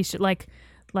and TV shows, like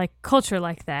culture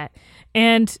like that?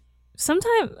 And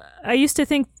sometimes I used to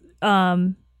think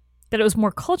that it was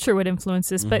more culture would influence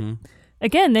this, but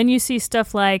again, then you see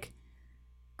stuff like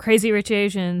Crazy Rich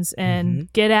Asians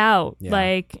and Get Out,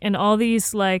 like, and all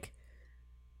these like,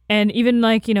 and even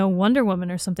like, you know, Wonder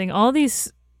Woman or something, all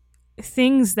these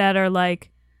things that are like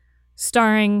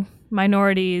starring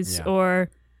minorities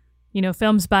or, you know,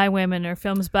 films by women or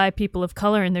films by people of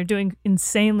color, and they're doing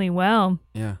insanely well.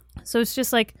 Yeah. So it's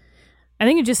just like, I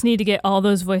think you just need to get all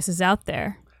those voices out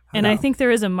there. And I think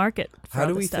there is a market for How all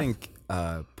do this we stuff. think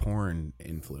porn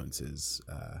influences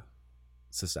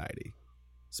society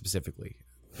specifically?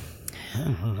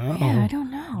 Yeah, I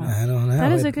don't know. I don't know.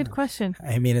 That is a good question.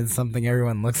 I mean, it's something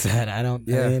everyone looks at. I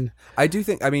mean, I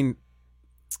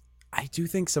do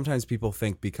think sometimes people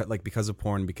think because of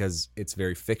porn, because it's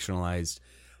very fictionalized.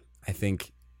 I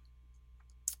think,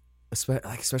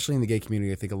 especially in the gay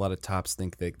community, I think a lot of tops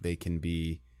think that they can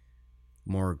be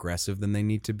more aggressive than they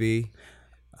need to be.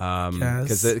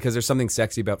 Because there's something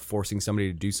sexy about forcing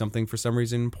somebody to do something for some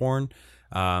reason in porn.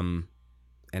 And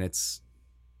it's,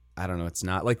 I don't know, it's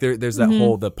not like there's that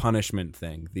whole the punishment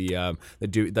thing,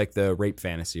 the rape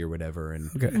fantasy or whatever,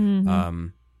 and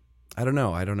I don't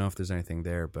know if there's anything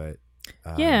there, but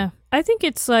yeah, I think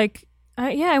it's like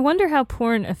I wonder how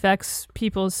porn affects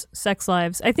people's sex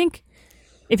lives. I think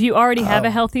if you already have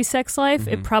a healthy sex life,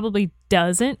 it probably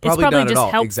doesn't. It's probably not just at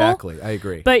all. helpful. Exactly, I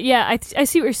agree. But yeah, I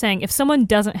see what you're saying. If someone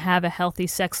doesn't have a healthy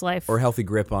sex life or a healthy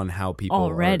grip on how people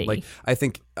already, are, like, I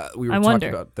think we were talking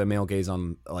about the male gaze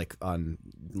on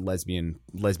lesbian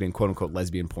quote unquote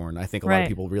lesbian porn. I think a lot of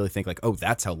people really think like, oh,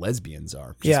 that's how lesbians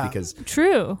are. Just because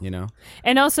true, you know.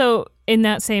 And also in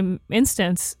that same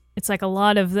instance, it's like a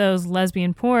lot of those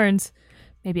lesbian porns.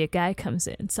 Maybe a guy comes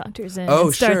in, saunters in,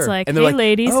 and starts like, and "Hey, like,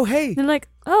 ladies!" Oh, hey! They're like,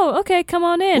 "Oh, okay, come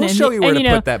on in." We'll show you where to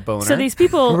put that boner. So these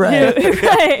people,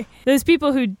 those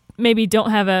people who maybe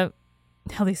don't have a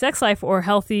healthy sex life or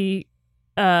healthy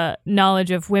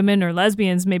knowledge of women or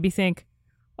lesbians, maybe think,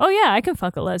 "Oh yeah, I can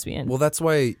fuck a lesbian." Well, that's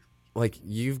why, like,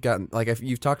 you've talked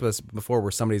about this before, where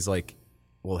somebody's like,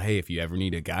 "Well, hey, if you ever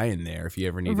need a guy in there, if you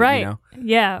ever need, right, you know,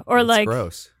 yeah, or it's like,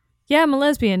 gross. Yeah, I'm a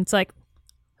lesbian. It's like,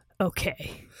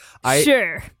 okay.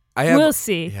 Sure. We'll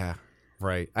see. Yeah,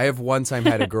 right. I have one time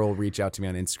had a girl reach out to me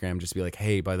on Instagram just to be like,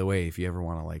 hey, by the way, if you ever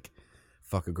want to like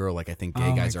fuck a girl, like I think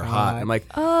gay guys are hot. I'm like,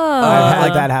 I've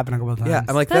had that happen a couple of times. Yeah,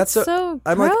 I'm like, that's so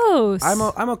I'm gross.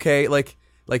 Like, I'm okay. Like,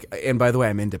 and by the way,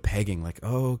 I'm into pegging. Like,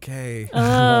 okay.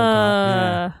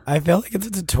 I feel like it's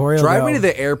a tutorial. Drive me to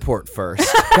the airport first.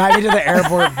 Drive me to the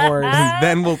airport first.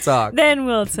 Then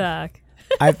we'll talk.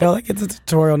 I feel like it's a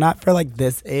tutorial, not for like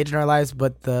this age in our lives,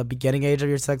 but the beginning age of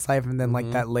your sex life, and then like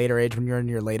that later age when you're in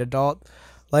your late adult.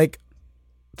 Like,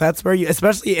 that's where you,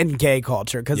 especially in gay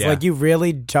culture, because like you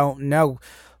really don't know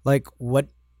like what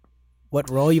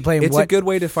role you play. It's a good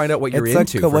way to find out what you're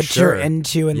into. Like, what you're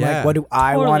into, and like what do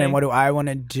I want and what do I want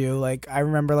to do. Like, I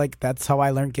remember like that's how I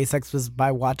learned gay sex was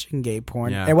by watching gay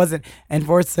porn. It wasn't, and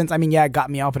for since I mean, it got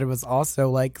me off, but it was also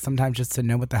like sometimes just to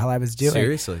know what the hell I was doing.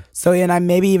 Seriously. So and I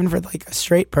maybe even for like a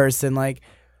straight person, like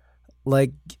for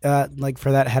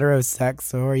that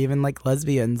heterosex or even like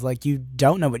lesbians, like you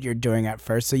don't know what you're doing at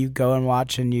first, so you go and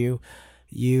watch and you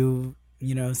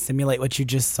know simulate what you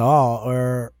just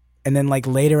saw, and then like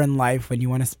later in life when you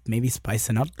want to maybe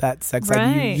spicing up that sex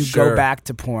life, you go back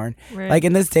to porn. Right. Like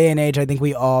in this day and age, I think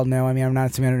we all know, I mean, I'm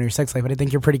not assuming on your sex life, but I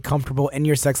think you're pretty comfortable in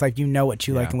your sex life. You know what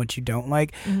you like and what you don't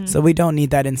like. So we don't need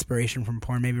that inspiration from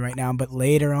porn maybe right now, but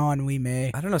later on we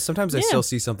may. I don't know. Sometimes I still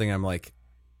see something I'm like,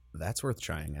 that's worth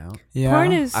trying out. Yeah.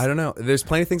 Porn is... I don't know. There's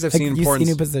plenty of things I've seen in porn. You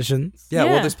see new positions. Yeah,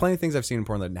 well, there's plenty of things I've seen in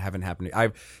porn that haven't happened to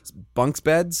me. Bunks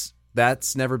beds.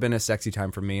 That's never been a sexy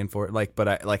time for me, and for like, but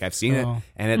I've seen it,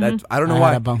 and I don't know why.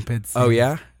 I had a bunk bed scene. Oh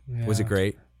yeah? Was it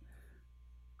great?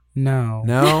 No,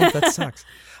 that sucks.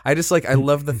 I just like I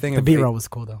love the thing. The B-roll was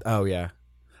cool though. Oh yeah,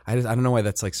 I don't know why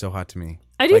that's like so hot to me.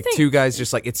 I do like think two guys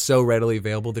just like it's so readily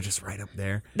available. They're just right up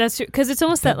there. That's true because it's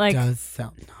almost that like does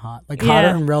sound hot, like hotter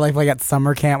in real life, like at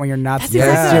summer camp when you're not. That's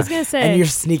exactly what I was gonna say. And you're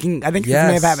sneaking. I think this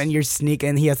may have happened. You're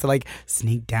sneaking. He has to like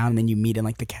sneak down, and then you meet in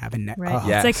like the cabin. Right.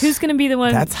 It's like who's gonna be the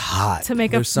one? That's hot. To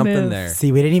make There's something move. there.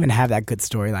 See, we didn't even have that good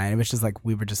storyline. It was just like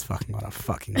we were just fucking on a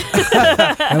fucking.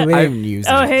 And we didn't even use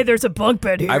it. Oh, hey, there's a bunk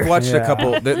bed here. I've watched a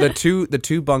couple. The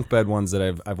two bunk bed ones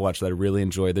that I've watched that I really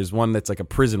enjoy. There's one that's like a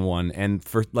prison one, and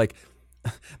for like.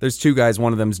 There's two guys,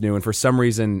 one of them's new, and for some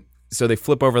reason so they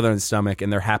flip over on his stomach,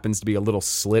 and there happens to be a little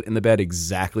slit in the bed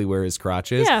exactly where his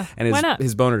crotch is. Yeah, and why not?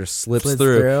 his boner just slips Slits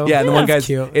through. through? Yeah, and the one That's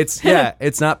guy's cute.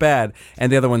 it's not bad,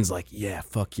 and the other one's like, yeah,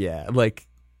 fuck yeah, like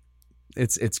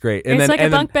it's great. And it's then like and a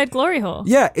then, bunk bed glory hole.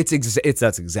 yeah, it's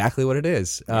that's exactly what it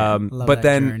is. Love But that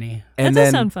then journey. and That does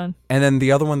then sound fun. and then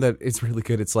the other one that is really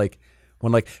good. It's like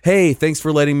when like, hey, thanks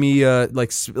for letting me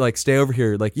like stay over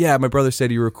here. Like, yeah, my brother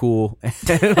said you were cool.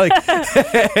 And like,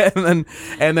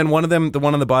 and then one of them, the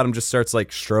one on the bottom, just starts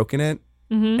like stroking it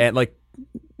and like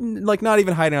not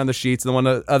even hiding on the sheets. And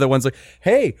the other one's like,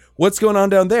 hey, what's going on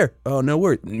down there? Oh, no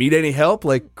worries. Need any help?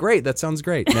 Like, great, that sounds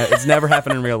great. It's never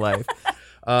happened in real life.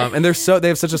 And they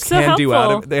have such a So can-do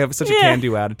helpful. they have such a Yeah.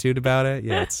 can-do attitude about it.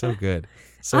 Yeah, it's so good.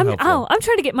 So helpful. I'm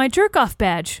trying to get my jerk off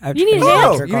badge. I'm You need a trying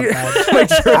hand? to jerk off you- badge. My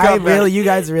jerk I off really, you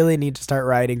guys really need to start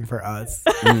writing for us.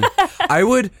 I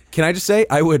would. Can I just say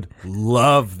I would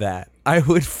love that. I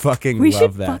would fucking We love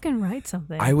should that. fucking write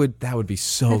something. I would. That would be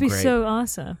so That'd be great. so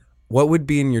awesome. What would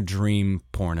be in your dream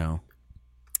porno?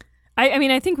 I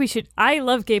mean, I think we should. I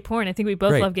love gay porn. I think we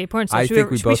both Great. love gay porn. So I think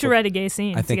we both should love- write a gay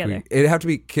scene I think together. it'd have to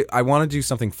be. I want to do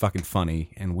something fucking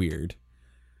funny and weird.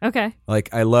 Okay. Like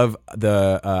I love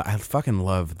the. I fucking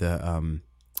love the.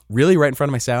 Really, right in front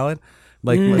of my salad,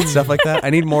 like stuff like that. I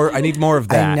need more of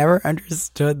that. I never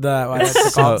understood that. Why that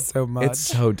took off so much. It's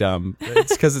so dumb.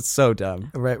 It's because it's so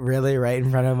dumb. Really right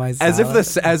in front of my As if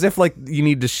salad? as if like you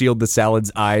need to shield the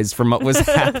salad's eyes from what was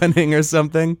happening or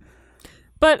something.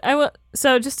 But I will.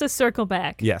 So just to circle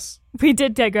back, Yes. we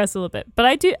did digress a little bit. But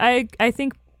I do. I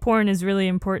think porn is really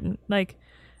important. Like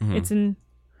it's Oh,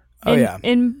 yeah.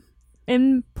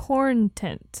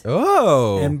 important.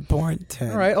 Oh. Important. All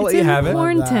right, I'll It's let you have it. Love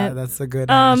important. that. That's a good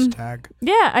Um, hashtag.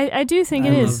 Yeah, I do think I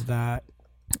it is. love that.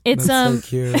 It's That's so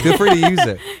cute. Feel free to use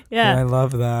it. Yeah, I yeah.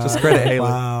 love that. Just credit Haley.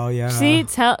 Wow, yeah. See,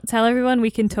 tell everyone we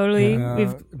can totally. Yeah,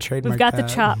 We've trademark got the that.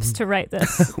 chops to write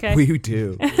this. Okay. We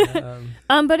do.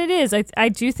 But it is. I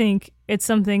do think it's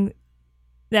something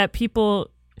that people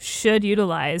should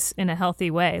utilize in a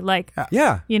healthy way. Like,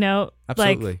 Yeah, you know,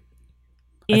 absolutely. like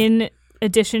in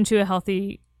addition to a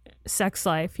healthy sex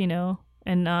life, you know,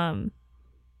 and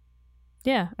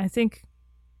yeah, I think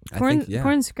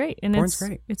porn's great, and Porn's it's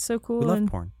great. It's so cool. We love and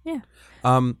porn. Yeah.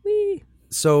 Wee.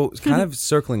 So kind of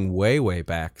circling way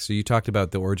back. So you talked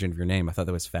about the origin of your name. I thought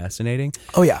that was fascinating.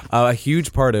 Oh yeah, A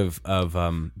huge part of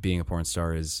being a porn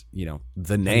star is, you know,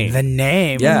 the name. the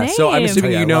name. Yeah, so I'm name.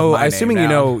 assuming Oh, yeah, you I know. love my I'm assuming name you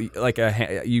now. know, like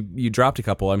you dropped a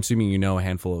couple. I'm assuming you know a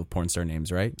handful of porn star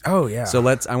names, right? Oh yeah. So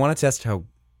I want to test how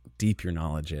deep your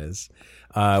knowledge is.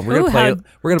 We're Ooh, gonna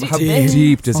play. how How deep?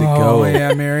 deep does it go? Oh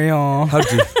yeah, Mariel. How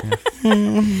deep?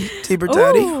 Yeah. Deeper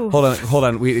daddy. Ooh. Hold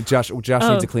on. Josh Oh.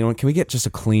 needs a clean one. Can we get just a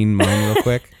clean moan real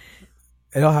quick?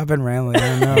 It'll happen randomly.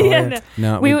 I don't know.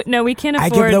 Yeah, No, we can't I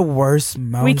afford. give the worst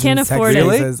moans. We can't and sex afford it.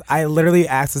 Really? noises. I literally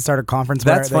asked to start a conference.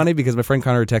 That's where funny because my friend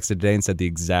Connor texted today and said the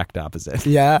exact opposite.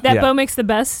 Yeah. that yeah. Bo makes the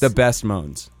best. The best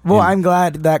moans. Well, Yeah. I'm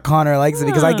glad that Connor likes it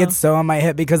because I Oh. get so on my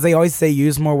hip because they always say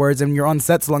use more words and you're on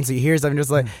set so long so you hear something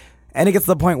just like, and it gets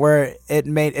to the point where it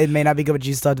may not be good, but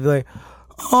you still have to be like,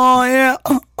 oh yeah,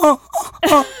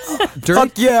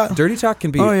 fuck yeah, Dirty talk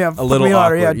can be oh yeah, a fuck little me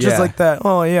harder, awkward. yeah, just like that.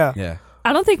 Oh yeah. Yeah.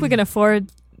 I don't think we can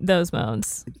afford those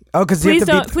moans. Oh, because you Please have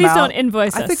to don't. beat Please them don't out.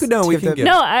 invoice I us. think we know we To can the- get.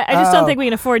 No, I just don't Oh. think we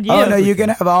can afford you. Oh no, you can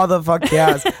have all the fuck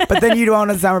yeahs, but then you don't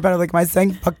want to sound repetitive. Like, am I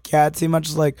saying fuck yeah too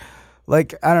much? Like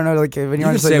I don't know. Like when you're can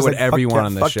on say just whatever like, you fuck want yeah,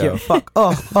 on this fuck show.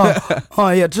 Yeah, fuck. Oh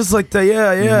yeah, just like that.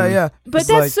 Yeah, yeah. But Just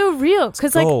that's like, so real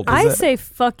because like gold. I Is it? say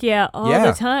fuck yeah all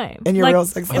Yeah. the time In your like, real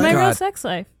sex in life? my Oh, real God. sex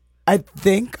life, I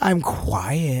think I'm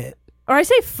quiet or I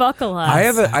say fuck a lot. I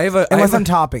have a. unless I'm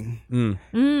topping.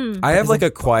 I have like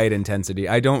a quiet intensity.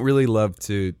 I don't really love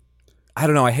to. I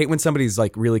don't know. I hate when somebody's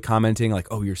like really commenting, like,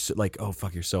 "Oh, you're so, like, oh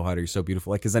fuck, you're so hot, or you're so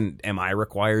beautiful." Like, because then am I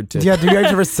required to? Yeah, do you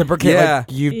guys reciprocate? Yeah.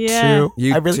 Like, you Yeah. too.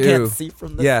 You I really too. can't see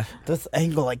from this, Yeah. this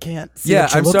angle. I can't see. Yeah,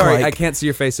 what you I'm look sorry. like. I can't see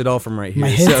your face at all from right here. My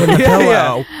head's so, in the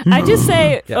pillow. I just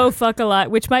say Yeah. oh fuck a lot,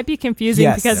 which might be confusing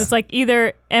Yes. because Yeah. it's like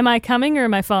either am I coming or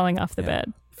am I falling off the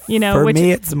bed? You know, For which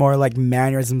me, it's more like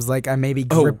mannerisms. Like I may be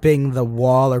Oh. gripping the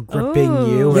wall or gripping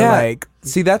Ooh. you. Or Yeah. like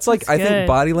See, that's like That's I think good.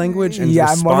 body language and Yeah,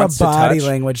 I'm more of a response to body touch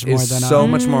language more is than so a-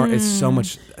 much more. It's so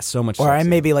much or I sexier.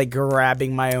 may be like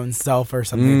grabbing my own self or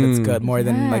something if it's good more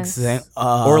than like Yes. saying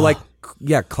or like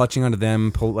clutching onto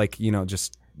them, pull like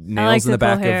just nails in to the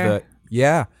back pull hair. of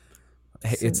the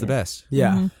Hey, it's the best.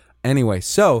 yeah. Anyway,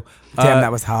 so Damn,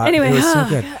 that was hot. Anyway, it was so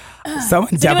good. Someone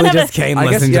anyone definitely have just a- came I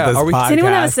guess, listening yeah, to this are we- podcast. Does Does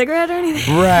anyone have a cigarette or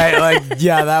anything? Right, like,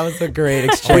 yeah, that was a great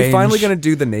exchange. Are we finally going to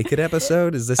do the naked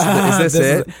episode? Is this This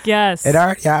it? Yes. It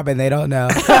already happened. They don't know.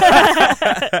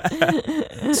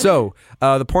 So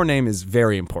the porn name is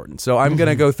very important. So I'm going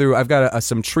to go through. I've got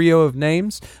some trio of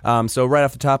names. So right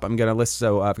off the top, I'm going to list.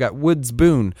 So I've got Woods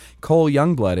Boone, Cole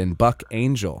Youngblood, and Buck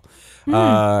Angel.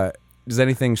 Does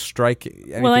anything strike?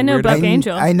 Anything Well, I know weird Buck out?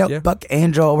 Angel. I know Yeah. Buck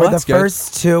Angel. We're Well, the that's good.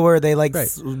 first two where they like Right.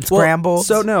 scrambled. Well,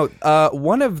 so no,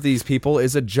 one of these people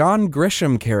is a John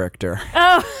Grisham character.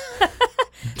 Oh.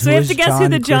 So we have is to guess who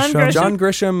the John John Grisham. John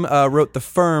Grisham wrote The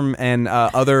Firm and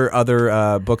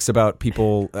other books about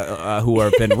people who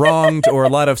have been wronged, or a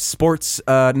lot of sports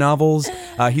novels.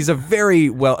 He's a very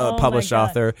well Oh my published God.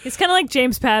 author. He's kind of like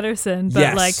James Patterson, but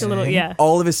Yes. like a little, yeah.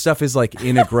 All of his stuff is like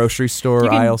in a grocery store You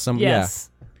can- aisle. yes.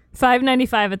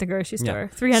 $5.95 at the grocery store.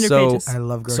 300 So- pages. I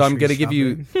love grocery So I'm gonna give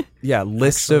you, shopping.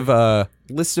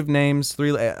 list of names.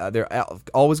 Three. They're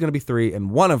always gonna be three, and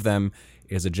one of them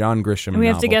is a John Grisham. And we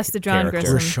have to novel guess the John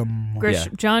character. Grisham. Grisham.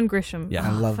 Yeah. John Grisham. Yeah.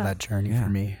 I Oh, love fuck. that journey Yeah. for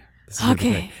me. This is gonna be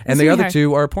Okay. great. And This the is other hard.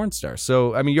 two are porn stars.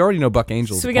 So I mean, you already know Buck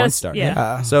Angel's So we a porn gotta- star.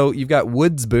 yeah. So you've got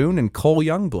Woods Boone and Cole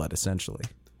Youngblood, essentially.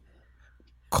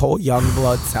 Cole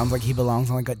Youngblood sounds like he belongs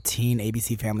on like a teen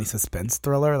ABC Family suspense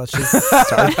thriller. Let's just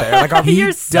start there. Like our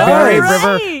You're so very right.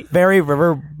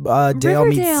 Riverdale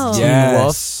meets Riverdale. Teen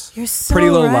Wolf. You're so Pretty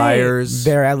Little right. Liars.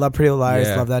 Very, I love Pretty Little Liars.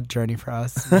 Yeah. Love that journey for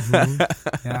us.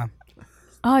 Mhm. Yeah.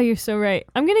 Oh, you're so right.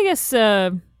 I'm going to guess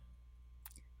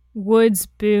Woods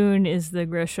Boone is the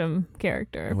Grisham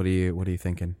character. What are you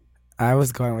thinking? I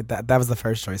was going with that. That was the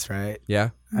first choice, right? Yeah,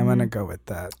 I'm gonna go with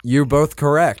that. you're both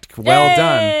correct. Well Yay!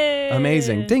 done.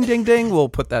 Amazing. Ding, ding, ding. We'll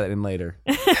put that in later.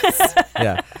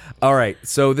 Yeah. All right.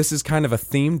 So this is kind of a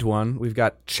themed one. We've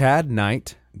got Chad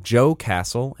Knight, Joe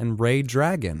Castle, and Ray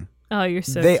Dragon. Oh, you're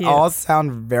so They cute. all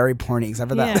sound very porny, except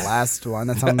for that Yeah. last one.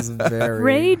 That sounds very.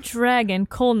 Ray Dragon,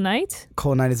 Cole Knight,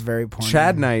 Cole Knight is very porny.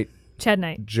 Chad Knight, Chad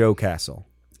Knight. Joe Castle.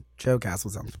 Joe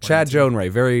Castle sounds porny. Chad, too. Joe, and Ray.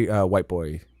 Very white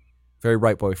boy. Very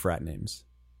white boy frat names.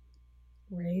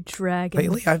 Ray Dragon.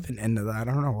 Lately, I've been into that.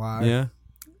 I don't know why. Yeah.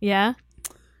 Yeah.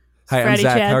 Hi, I'm Fratty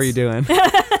Zach. How are Chads. you doing?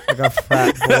 Like a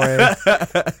frat boy.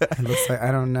 It looks like,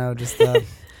 I don't know, just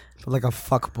like a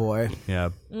fuck boy. Yeah.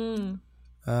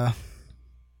 Fuck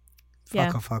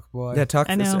Yeah. a fuck boy. Yeah. Talk.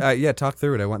 I know. Talk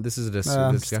through it. This is a Just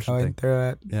discussion going thing. through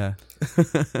it. Yeah.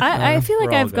 I feel like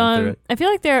We're all I've going through gone. it. I feel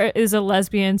like there is a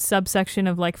lesbian subsection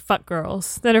of like fuck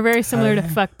girls that are very similar to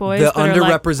fuck boys. The but are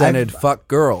like, underrepresented fuck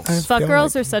girls. fuck feel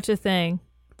girls like- are such a thing.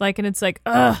 Like, and it's like,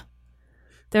 ugh.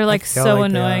 They're like feel so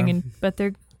like they annoying, are. and but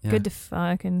they're Yeah. good to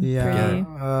fuck and Yeah. pretty.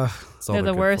 That's all They're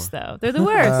the good worst for. though. They're the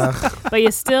worst, but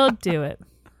you still do it.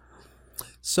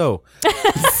 So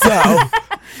So,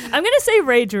 I'm gonna say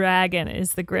Ray Dragon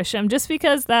is the Grisham, just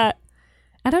because that.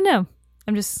 I don't know.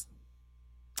 I'm just.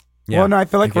 yeah, well, no, I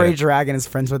feel like get Ray it. Dragon is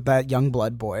friends with that young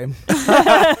blood boy.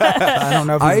 I don't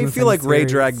know if he's in I the feel same like Ray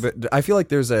series. Dragon. I feel like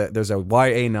there's a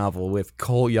YA novel with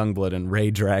Cole Youngblood and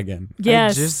Ray Dragon.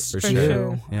 Yes, I just for sure.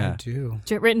 sure. Yeah. I do.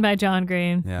 Written by John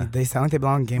Green. Yeah. They sound like they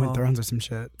belong in Game of Thrones or some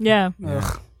shit. Yeah.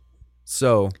 Yeah.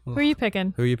 So Who are you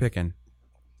picking? who are you picking?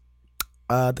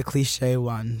 The cliche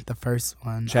one, the first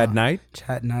one. Chad Knight.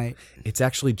 Chad Knight. It's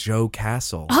actually Joe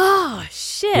Castle. Oh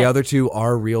shit! The other two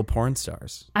are real porn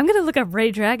stars. I'm gonna look up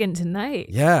Ray Dragon tonight.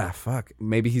 Yeah, fuck.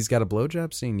 Maybe he's got a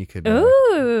blowjob scene you could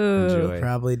Ooh. enjoy.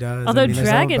 Probably does. Although there's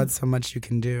Dragon- but so much you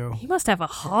can do. He must have a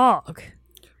hog.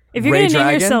 If you're Ray gonna name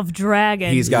Dragon? yourself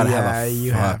Dragon, He's got to Yeah, have a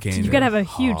you have fucking. to. you've got to have a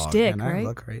huge hog. dick, Can I right?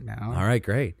 look right now? All right,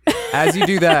 great. As you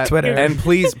do that, Twitter. and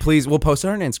please, we'll post it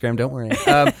on Instagram. Don't worry.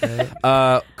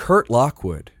 Kurt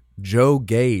Lockwood, Joe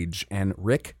Gage, and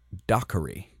Rick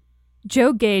Dockery.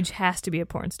 Joe Gage has to be a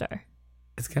porn star.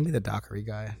 It's gonna be the Dockery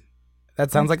guy.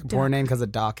 That sounds like a porn name because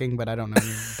of docking, but I don't know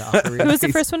any Dockery. Who was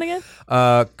the first one again?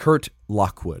 Kurt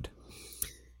Lockwood.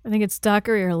 I think it's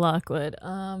Dockery or Lockwood.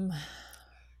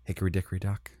 Hickory Dickory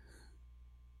Dock.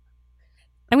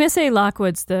 I'm gonna say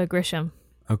Lockwood's the Grisham.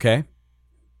 Okay.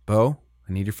 Bo,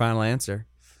 I need your final answer.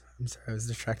 I'm sorry, I was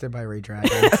distracted by Ray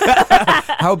Dragon.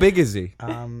 How big is he?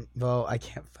 Well, I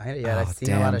can't find it yet. Oh, I've seen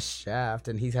a damn. lot of Shaft,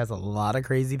 and he has a lot of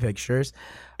crazy pictures.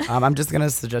 I'm just gonna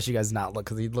suggest you guys not look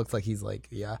because he looks like he's like,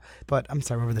 yeah. But I'm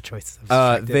sorry, what were the choices? I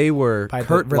was distracted They were by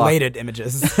Kurt the related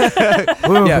images.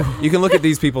 Yeah, you can look at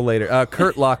these people later.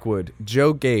 Kurt Lockwood,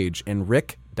 Joe Gage, and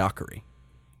Rick Dockery.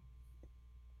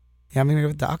 Yeah, I'm gonna go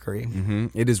with Dockery.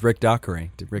 It is Rick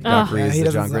Dockery. Rick Dockery Yeah, is he the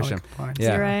doesn't John sound Grisham. like porn.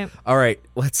 Yeah. You're right. All right.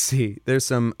 Let's see. There's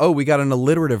some. Oh, we got an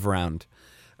alliterative round.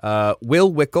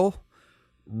 Will Wickel,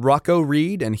 Rocco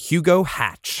Reed, and Hugo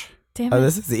Hatch. Damn Oh, it.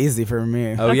 this is easy for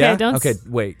me. Oh Okay, yeah. don't Okay. s-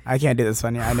 Wait. I can't do this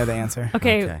one yet. I know the answer.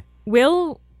 Okay. Okay.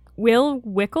 Will Will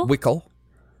Wickle? Wickle,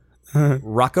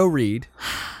 Rocco Reed,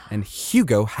 and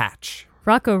Hugo Hatch.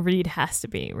 Rocco Reed has to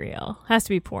be real. Has to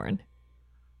be porn.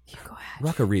 Hugo Hatch.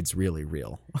 Rocco Reed's really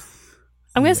real.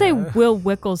 I'm going to say Will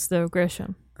Wickles, though,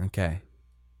 Grisham. Okay.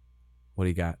 What do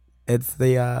you got? It's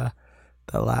the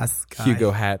last guy.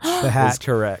 Hugo Hatch The is Hatch.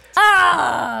 correct.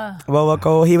 Ah! Well, look,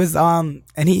 he was and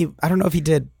I don't know if he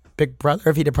did Big Brother or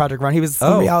if he did Project Run. He was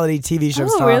some reality TV show Oh,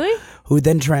 star really? who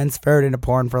then transferred into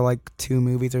porn for like 2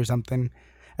 movies or something.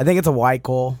 I think it's a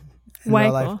Weichel. In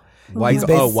real life. Weichel. He's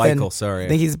based Weichel, in- sorry. I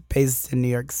think he's based in New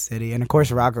York City, and of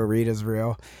course Rocco Reed is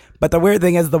real. But the weird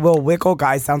thing is, the Will Wickle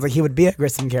guy sounds like he would be a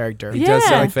Grissom character. He Yeah. does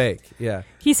sound fake. Yeah.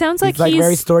 He sounds like He's like he's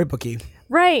very storybooky.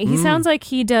 right. He sounds like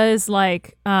he does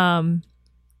like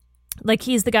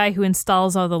he's the guy who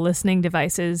installs all the listening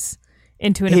devices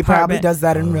into an He apartment. probably does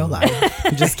that in real life.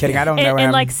 I'm just kidding. I don't know him.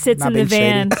 and like sits Not in the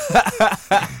being van,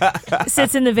 shady.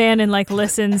 sits in the van and like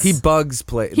listens. He bugs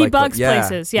places. He bugs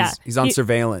places, yeah. He's on He-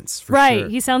 surveillance for right. sure.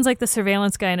 He sounds like the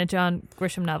surveillance guy in a John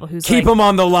Grisham novel. Who's Keep like, him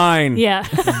on the line. yeah.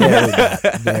 Very bad.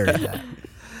 Very bad.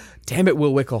 Damn it,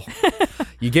 Will Wickle.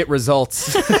 You get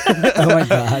results. Oh my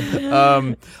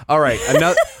god. All right.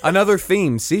 Another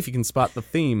theme. See if you can spot the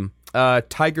theme.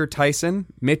 Tiger Tyson,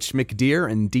 Mitch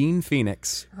McDeer, and Dean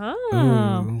Phoenix.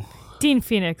 Oh. Dean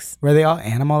Phoenix. Were they all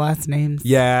animal last names?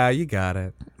 Yeah, you got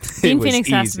it. Dean It was Phoenix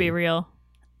has to easy. be real.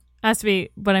 Has to be.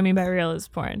 What I mean by real is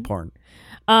porn. Porn.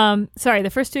 Sorry, the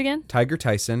first 2 again. Tiger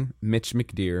Tyson, Mitch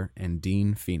McDeer, and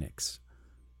Dean Phoenix.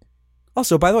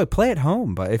 Also, by the way, play at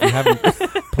home. But if you haven't,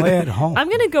 Play at home. I'm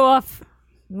gonna go off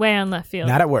way on left field.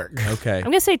 Not at work. okay, I'm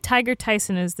gonna say Tiger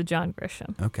Tyson is the John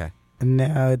Grisham. okay,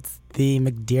 No, it's the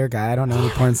McDear guy. I don't know any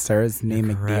porn stars named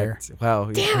McDear. correct. Wow,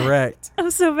 you're correct.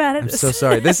 I'm so bad at I'm this. so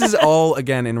sorry. This is all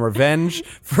again in revenge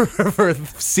for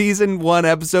season 1,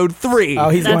 episode 3. Oh,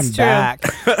 he's That's going true.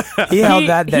 back. He held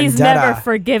that He's vendetta. never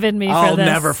forgiven me I'll for this.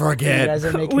 never You forget. guys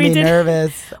are making We me did-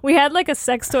 nervous. We had like a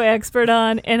sex toy expert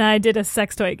on, and I did a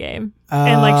sex toy game,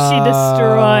 and like she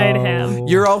destroyed him.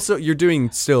 You're doing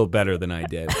still better than I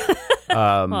did.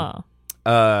 Oh.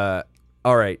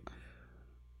 All right.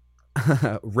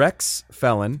 Rex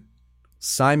Felon,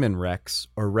 Simon Rex,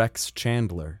 or Rex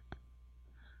Chandler?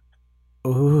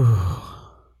 Ooh.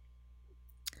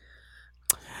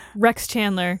 Rex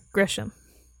Chandler Grisham.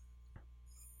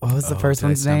 What was the first Did I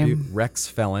one's stump you? name? Rex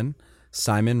Felon,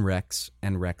 Simon Rex,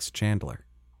 and Rex Chandler.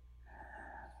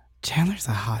 Chandler's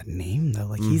a hot name though.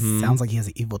 Like he sounds like he has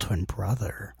an evil twin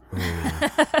brother. Ooh.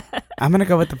 I'm gonna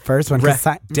go with the first one. 'Cause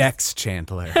Dex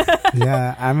Chandler.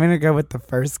 yeah, I'm gonna go with the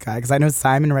first guy because I know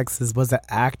Simon Rex was an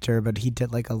actor, but he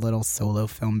did like a little solo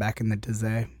film back in the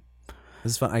day.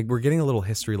 This is fun. We're getting a little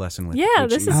history lesson with Yeah,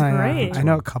 with this each- is yeah. great. I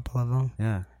know a couple of them.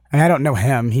 Yeah. I mean, I don't know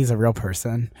him. He's a real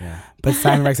person. Yeah. But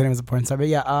Simon Rex, I think, was a porn star. But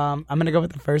yeah, I'm gonna go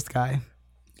with the first guy.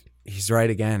 He's right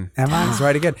again. Am I? He's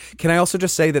right again. Can I also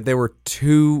just say that there were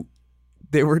two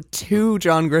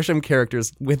John Grisham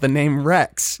characters with the name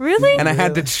Rex. Really? And I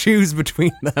had to choose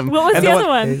between them. What was and the other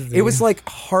one? It was like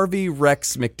Harvey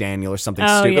Rex McDaniel or something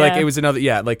Oh, stupid. yeah. Like it was another,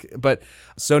 but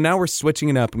so now we're switching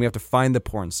it up and we have to find the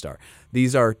porn star.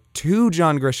 These are 2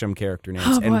 John Grisham character names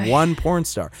Oh, and boy. 1 porn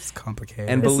star. It's complicated.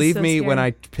 And This is believe so me, when scary.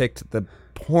 I picked the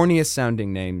porniest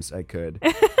sounding names I could.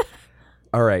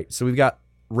 All right, so we've got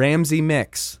Ramsey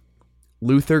Mix,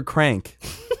 Luther Crank,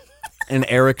 and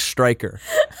Eric Stryker.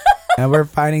 And we're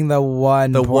finding the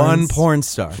one. The one porn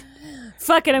star.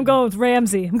 Fuck it, I'm going with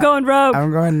Ramsey. I'm going rogue.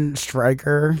 I'm going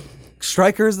Striker.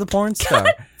 Stryker is the porn star.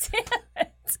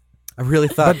 I really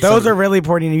thought. But those are really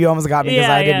porny. You almost got me because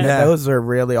Yeah, I didn't yeah. know. Those are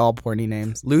really all porny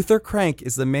names. Luther Crank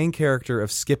is the main character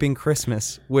of Skipping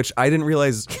Christmas, which I didn't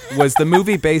realize was the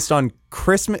movie based on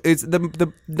Christmas. It's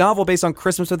the novel based on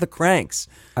Christmas with the Cranks.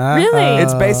 Really?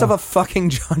 It's based off a fucking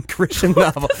John Grisham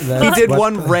novel. He That's did what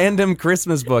one the- random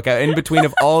Christmas book in between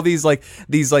of all these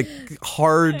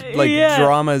hard Yeah.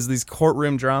 dramas, these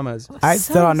courtroom dramas. I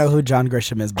still don't know who John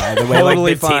Grisham is, by the way. Totally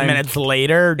like 15 fine. minutes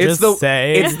later, It's just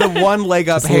say. it's the one leg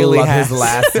up Just Haley love has. his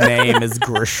last name is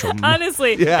Grisham.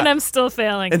 Honestly, Yeah. and I'm still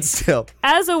failing. And still,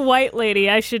 As a white lady,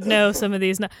 I should know some of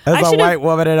these. I As a should have- white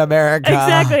woman in America.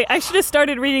 Exactly. I should have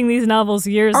started reading these novels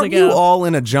years aren't ago. you all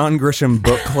in a John Grisham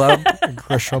book club?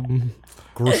 Grisham.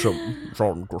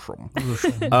 John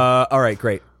Grisham. All right,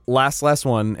 great. Last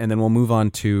one, and then we'll move on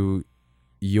to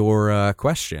your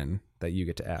question that you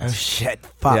get to ask. Oh, shit.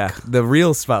 Fuck. Yeah, the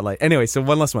real spotlight. Anyway, so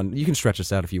one last one. You can stretch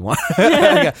us out if you want.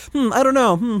 Yeah. I don't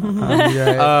know.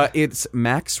 Yeah. It's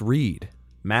Max Reed,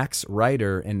 Max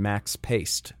Ryder, and Max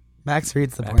Paste. Max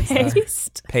Reed's the porn star.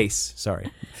 Paste. Pace,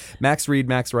 sorry. Max Reed,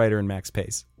 Max Ryder, and Max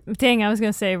Pace. Dang, I was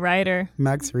gonna say writer.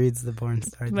 Max Reed's the porn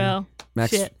star. dude. Well,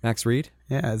 Max shit. Max Reed?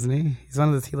 Yeah, isn't he? He's one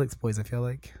of those Helix boys, I feel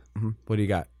like. What do you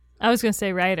got? I was going to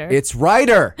say writer. It's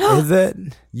Ryder. Is it?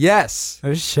 Yes.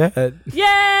 Oh shit!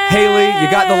 Yay! Haley,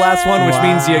 you got the last one, which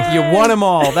means you won them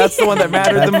all. That's the one that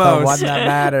mattered That's the most. one that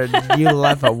mattered. You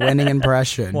left a winning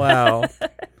impression. Wow.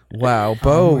 Wow,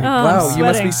 Bo. Wow, I'm you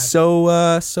must be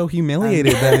sweating. so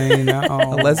humiliated that I know.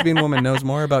 a lesbian woman knows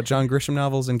more about John Grisham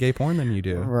novels and gay porn than you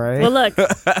do. Right? Well, look,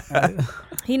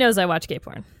 he knows I watch gay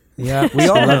porn. Yeah, We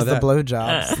all she know loves that. the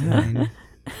blowjobs.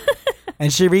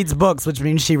 And she reads books, which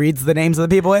means she reads the names of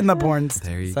the people in the porns.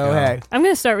 There you so go. hey, I'm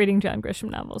going to start reading John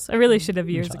Grisham novels. I really should have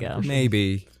years ago.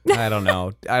 Maybe. I don't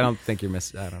know. I don't think you're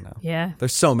missing. I don't know. Yeah.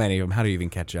 There's so many of them. How do you even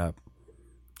catch up?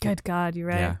 Good God, you're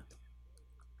right. Yeah.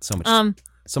 So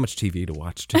much TV to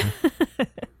watch, too.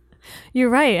 You're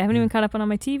right. I haven't even caught up on all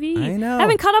my TV. I know. I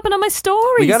haven't caught up on all my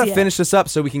stories. We got to yet. finish this up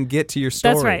so we can get to your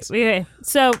stories. That's right. Okay.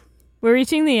 So we're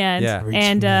reaching the end. Yeah.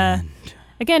 And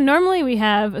again, normally we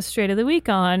have a straight of the week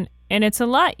on, and it's a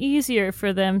lot easier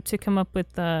for them to come up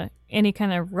with any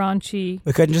kind of raunchy.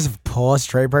 we couldn't just pull a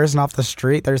straight person off the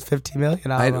street. There's 50 million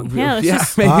of them. Yeah, let's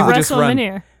just maybe we'll just wrestle them run. in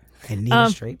here. I need a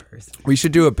straight person. We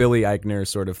should do a Billy Eichner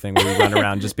sort of thing where we run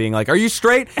around just being like, "Are you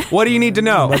straight? What do you need to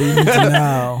know?" What do you need to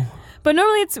know? But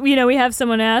normally it's, we have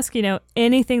someone ask,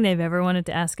 anything they've ever wanted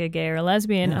to ask a gay or a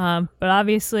lesbian. But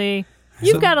obviously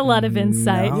you've got a lot of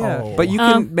insight. No. Yeah, but you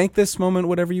can make this moment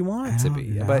whatever you want it to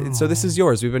be. But so this is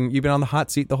yours. You've been on the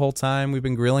hot seat the whole time. We've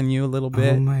been grilling you a little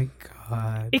bit. Oh my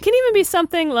god! It can even be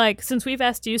something like, since we've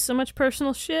asked you so much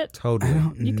personal shit, Totally.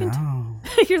 you can No.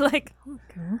 you're like,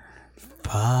 okay.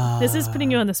 Fuck. This is putting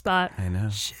you on the spot. I know.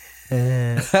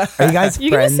 Are you guys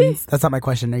You gonna see? friends? That's not my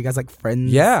question. Are you guys like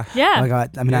friends? Yeah. Yeah. Oh my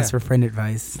god! I'm gonna ask Yeah. for friend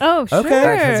advice. Oh, sure. Okay.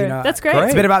 Because, That's great.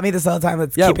 It's been about me this whole time.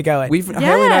 Let's Yeah. keep it going. Haley and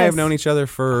I have Yes. known each other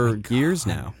for years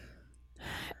now.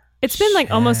 It's been like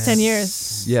almost 10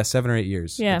 years. Yeah, 7 or 8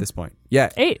 years Yeah. at this point. Yeah.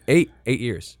 8. 8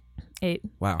 years. 8.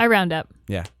 Wow. I round up.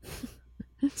 Yeah.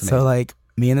 So like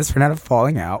me and this friend had a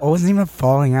falling out. Oh, it wasn't even a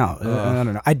falling out. I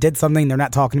don't know. I did something. They're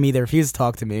not talking to me. They refused to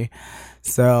talk to me.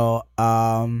 So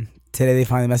today they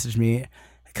finally messaged me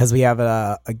because we have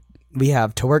we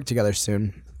have to work together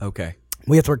soon. Okay.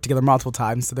 We have to work together multiple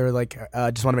times. So they were like,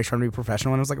 just want to make sure I'm gonna be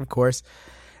professional. And I was like, of course.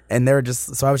 And they were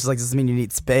just, so I was just like, does this mean you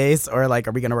need space, or like,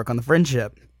 are we gonna work on the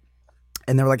friendship?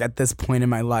 And they were like, at this point in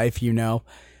my life,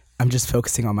 I'm just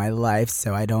focusing on my life,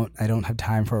 so I don't have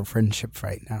time for a friendship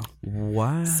right now.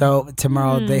 Wow. So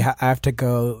tomorrow I have to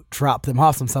go drop them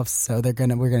off some stuff. So we're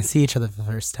gonna see each other for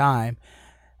the first time,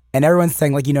 and everyone's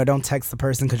saying like, don't text the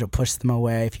person because you'll push them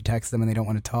away if you text them and they don't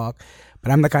want to talk.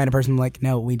 But I'm the kind of person like,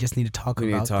 no, we just need to talk We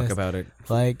about need to talk this. about it.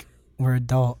 Like, we're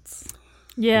adults.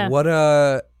 Yeah. What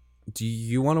do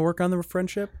you want to work on the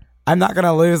friendship? I'm not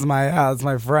gonna lose my it's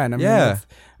my friend. Yeah.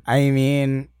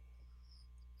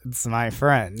 It's my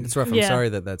friend. It's rough. I'm Yeah. sorry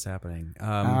that that's happening. and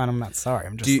I'm not sorry.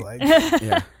 I'm do just you- like,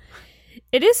 Yeah.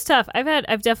 It is tough.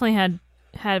 I've definitely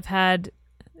had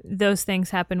those things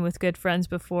happen with good friends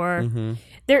before. Mm-hmm.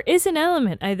 There is an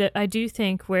element I do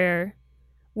think where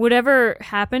whatever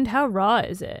happened, how raw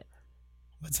is it?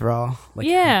 what's wrong?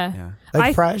 Yeah. Yeah.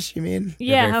 Like fresh? You mean?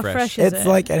 Yeah, very how fresh. fresh is It's it?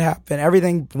 like it happened.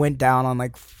 Everything went down on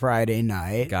like Friday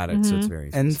night. Got it. So it's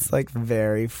very. And it's like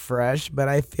very fresh, but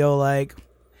I feel like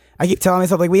I keep telling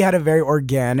myself like we had a very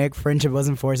organic friendship. It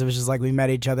wasn't forced. It was just like we met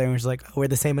each other and we're just like, oh, we're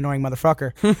the same annoying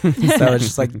motherfucker. So it's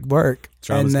just like work.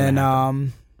 Drama's and gonna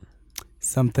then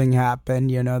something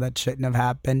happened, that shouldn't have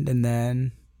happened, and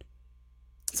then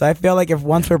so I feel like if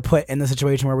once we're put in the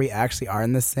situation where we actually are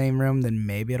in the same room, then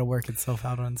maybe it'll work itself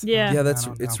out on its own. Yeah. Yeah, I that's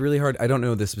don't it's know. really hard. I don't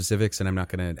know the specifics, and I'm not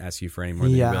going to ask you for any more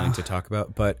than you're Yeah. willing to talk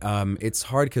about. But it's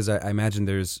hard because I imagine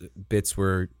there's bits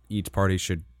where each party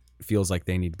feels like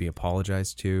they need to be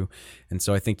apologized to, and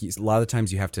so I think a lot of the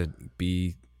times you have to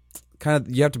be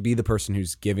you have to be the person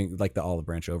who's giving like the olive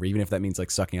branch over, even if that means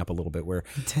like sucking up a little bit. Where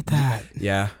I did that.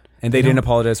 yeah, and they didn't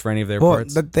apologize for any of their Well,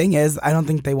 parts. the thing is, I don't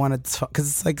think they want to because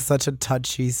it's like such a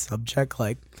touchy subject.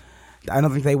 Like, I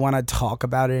don't think they want to talk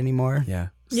about it anymore. Yeah.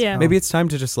 Yeah. Maybe it's time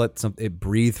to just let it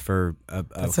breathe for a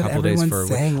That's couple what days. everyone's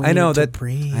saying. We I know need to that.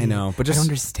 breathe. I know, but I just don't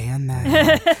understand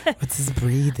that. What's this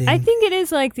breathing? I think it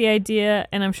is like the idea,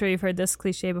 and I'm sure you've heard this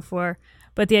cliche before,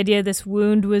 but the idea this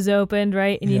wound was opened,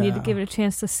 right? And you need to Yeah. give it a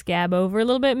chance to scab over a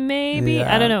little bit, maybe.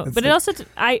 Yeah, I don't know. it's But it like- also,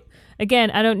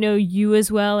 I don't know you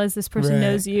as well as this person Right.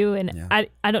 knows you, and Yeah.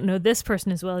 I don't know this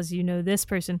person as well as you know this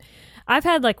person. I've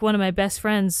had like one of my best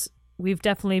friends, we've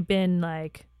definitely been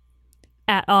like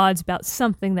at odds about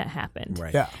something that happened.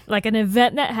 right. yeah. Like an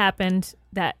event that happened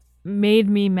that made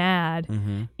me mad.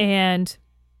 Mm-hmm. And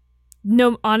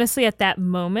honestly, at that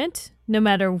moment, no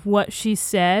matter what she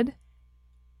said,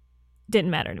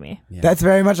 didn't matter to me. Yeah. That's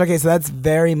very much okay. So that's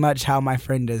very much how my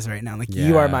friend is right now. Like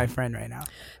you Yeah. are my friend right now.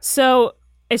 So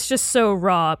it's just so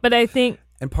raw. But I think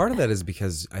And part of that is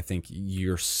because I think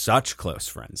you're such close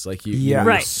friends. Like Yeah. you're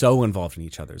Right. so involved in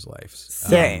each other's lives.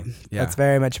 Same. Yeah. That's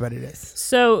very much what it is.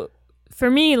 so. For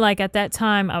me, like at that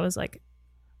time, I was like,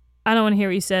 I don't want to hear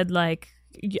what you said. Like,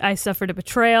 I suffered a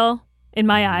betrayal in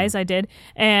my eyes. I did,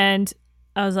 and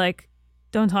I was like,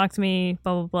 don't talk to me.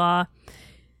 Blah blah blah.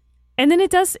 And then it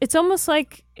does. It's almost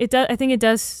like it does. I think it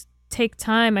does take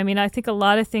time. I mean, I think a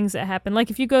lot of things that happen,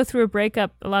 like if you go through a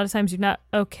breakup, a lot of times you're not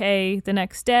okay the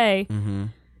next day. Mm-hmm.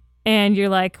 And you're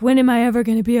like, when am I ever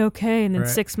going to be okay? And then Right.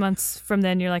 6 months from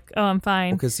then, you're like, oh, I'm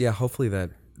fine. Because hopefully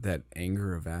that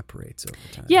anger evaporates over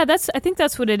time. Yeah, I think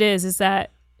that's what it is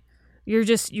that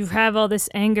you have all this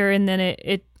anger and then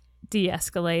it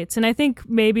de-escalates. And I think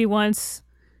maybe once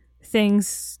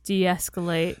things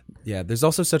de-escalate. Yeah, there's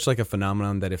also such like a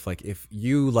phenomenon that if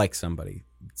you like somebody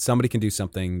can do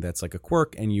something that's like a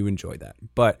quirk and you enjoy that.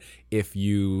 But if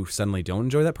you suddenly don't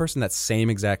enjoy that person, that same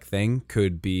exact thing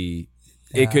could be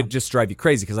it could just drive you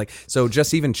crazy because so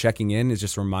just even checking in is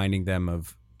just reminding them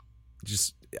of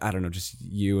just I don't know, just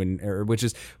you and they're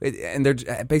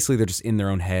just in their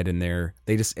own head and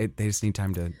they just need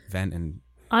time to vent and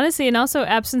Honestly, and also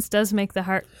absence does make the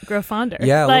heart grow fonder.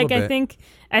 Yeah, a like little bit.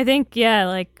 I think yeah,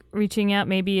 like reaching out,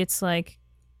 maybe it's like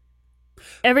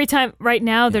every time right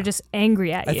now they're just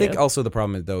angry at you. I think also the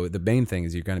problem is though the main thing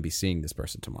is you're going to be seeing this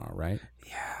person tomorrow, right?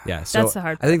 Yeah. So That's the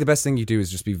hard I think the best thing you do is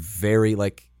just be very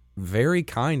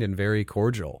kind and very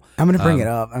cordial. I'm gonna bring it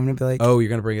up. I'm gonna be like, Oh, you're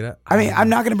going to bring it up? I mean, I'm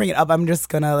not gonna bring it up. I'm just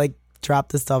gonna like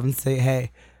drop this stuff and say,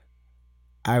 hey,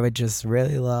 I would just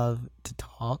really love to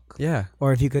talk. Yeah.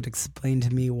 Or if you could explain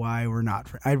to me why we're not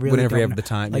friends. I really Whenever you don't have the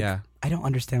time, like, yeah. I don't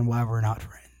understand why we're not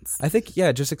friends. I think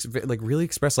just really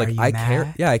express like Are you I mad?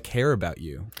 care. Yeah, I care about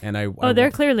you, and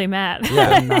they're clearly mad.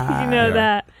 Yeah. you know Yeah.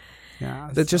 that. Yeah.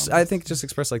 That just so- I think just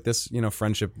express like this.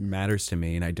 Friendship matters to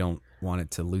me, and I don't want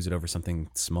it to lose it over something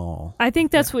small. I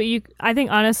think that's I think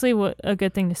honestly what a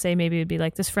good thing to say maybe would be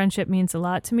like, this friendship means a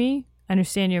lot to me. I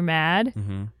understand you're mad.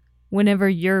 Mm-hmm. Whenever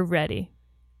you're ready.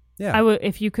 Yeah. I would,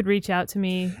 if you could reach out to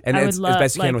me, And I would as love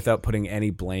best you like, can without putting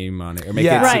any blame on it or make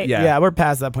yeah, it Right. yeah, we're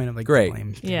past that point of like Great.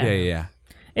 blame. Yeah. yeah.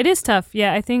 It is tough.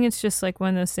 Yeah, I think it's just like one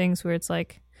of those things where it's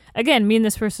like, again, me and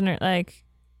this person are like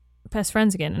best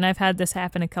friends again, and I've had this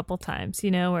happen a couple times.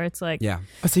 Where it's like, Yeah.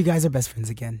 Oh, so you guys are best friends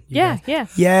again? You yeah,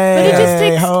 guys- yeah, Yay! But it just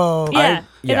takes- Oh. yeah. It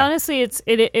yeah. honestly,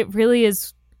 it really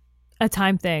is a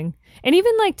time thing. And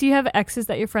even like, do you have exes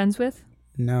that you're friends with?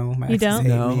 No, my You exes don't? hate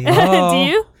No. me. Oh.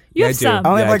 Do you? You Yeah, have I do. some. I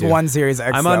only Yeah, have I like do. one series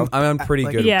ex. I'm on pretty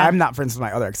like, good. Yeah. I'm not friends with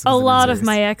my other exes. A in lot of series.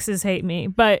 my exes hate me,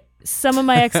 but some of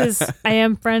my exes I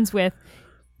am friends with.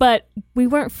 But we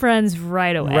weren't friends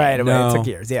right away. Right away. No. It took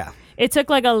years. Yeah. It took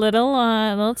like a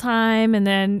little time, and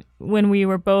then when we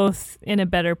were both in a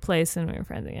better place, and we were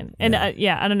friends again. And I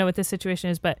don't know what this situation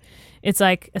is, but it's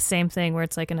like a same thing where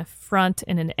it's like an affront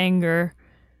and an anger,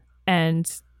 and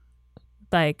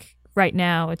like right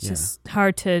now it's just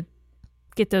hard to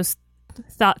get those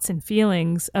thoughts and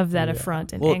feelings of that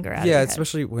affront and anger out of your head.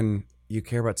 especially when you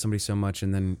care about somebody so much,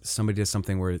 and then somebody does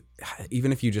something where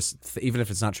even if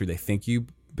it's not true, they think you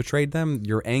betrayed them.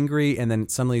 You're angry, and then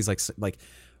suddenly it's like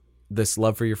this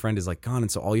love for your friend is like gone, and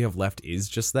so all you have left is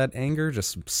just that anger,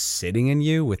 just sitting in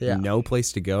you with no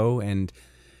place to go, and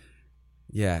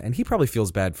and he probably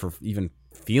feels bad for even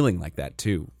feeling like that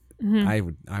too. Mm-hmm.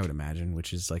 I would imagine,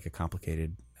 which is like a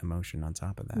complicated emotion on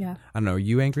top of that. Yeah. I don't know. Are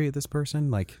you angry at this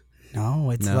person? Like, No,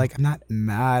 it's No? like I'm not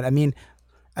mad. I mean,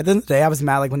 at the end of the day, I was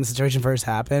mad like when the situation first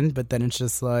happened, but then it's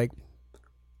just like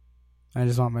I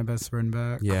just want my best friend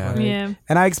back. Yeah. Like, Yeah.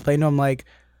 And I explained to him like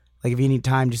if you need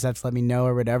time, just have to let me know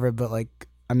or whatever. But like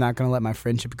I'm not gonna let my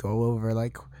friendship go over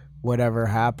like whatever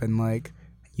happened. Like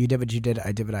you did what you did,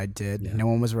 I did what I did. Yeah. No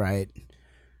one was right.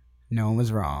 No one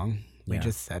was wrong. We Yeah.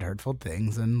 just said hurtful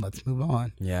things and let's move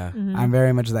on. yeah, Mhm. I'm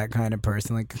very much that kind of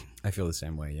person. Like I feel the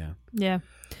same way. Yeah. Yeah.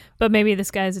 But maybe this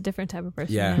guy is a different type of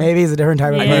person. Yeah. maybe he's a different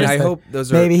type of Yeah. I mean, person. I hope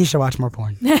those are Maybe he should watch more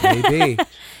porn. maybe.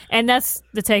 And that's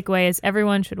the takeaway is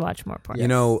everyone should watch more porn. You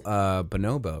know,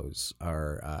 bonobos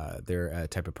are they're a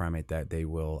type of primate that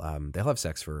they'll have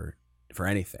sex for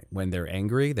anything. When they're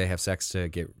angry, they have sex to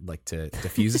to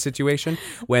diffuse a situation.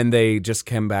 When they just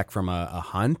come back from a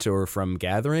hunt or from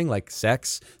gathering, like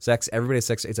sex, everybody has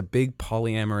sex. It's a big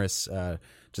polyamorous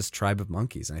just tribe of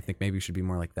monkeys, and I think maybe we should be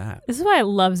more like that. This is why I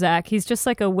love Zach. He's just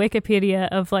like a Wikipedia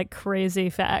of like crazy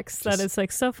facts that is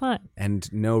like so fun. And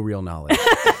no real knowledge.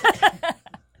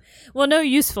 Well, no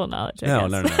useful knowledge. I No,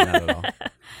 guess. no, not at all.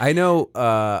 I know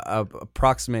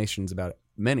approximations about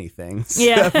many things.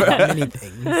 Yeah. Many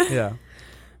things. Yeah.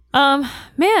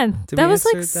 Man, Did that we was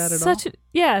like answer that at such a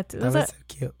yeah. That was so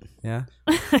cute. Yeah.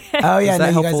 Oh yeah, Is no, that you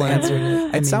guys helpful? answered it. I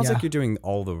It mean, sounds yeah. like you're doing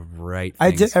all the right I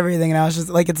things. did everything, and I was just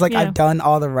like, it's like Yeah. I've done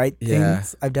all the right things. Yeah.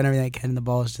 I've done everything I can. The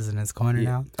ball is just in his corner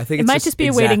now. I think It it's might just be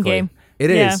a waiting exactly. game. It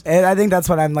Yeah. is. And I think that's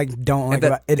what I'm like. Don't like that-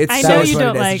 about it. it's I so- know is you what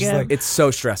don't it is. like It's just it. It's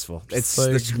so stressful. It's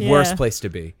like- the Yeah. worst place to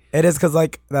be. It is because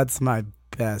like that's my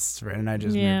best friend. I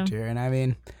just Yeah. moved here, and I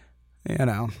mean, you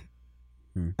know,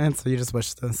 and so you just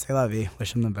wish them say la vie,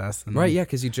 wish them the best. And Right, yeah,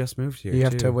 because you just moved here. You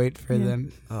have too. to wait for Yeah.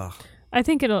 them. Ugh. I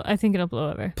think it'll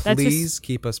blow over. That's Please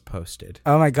keep us posted.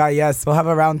 Oh my god, yes, we'll have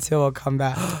a round 2. We'll come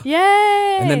back. just,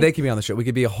 yay! And then they can be on the show. We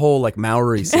could be a whole like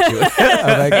Maori situation. Oh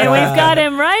my and god. we've got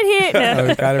him right here. Oh,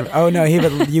 we got him. Oh no,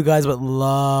 you guys would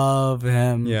love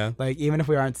him. Yeah. Like even if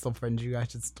we aren't still friends, you guys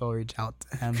should still reach out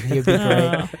to him. He'd be great.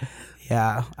 Oh.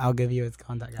 Yeah, I'll give you his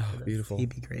contact after this. beautiful. He'd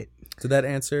be great. Did that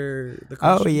answer the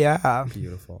question? Oh yeah.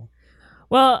 Beautiful.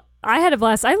 Well, I had a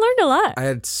blast. I learned a lot. I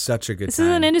had such a good This time.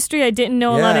 is an industry I didn't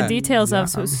know a lot Yeah. of details Yeah. of,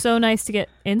 so it was so nice to get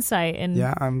insight and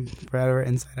Yeah, I'm whatever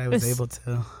insight I was It's- able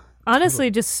to.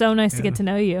 honestly just so nice to Yeah. get to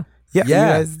know you. Yeah, Yeah.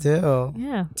 you guys do.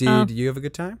 Yeah. Did you have a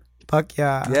good time? Fuck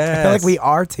yeah. I Yes. feel like we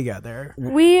are together.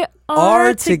 We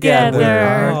are together. We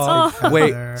are Oh. together.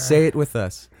 Wait, say it with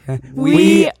us.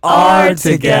 We are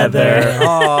together.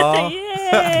 Aw.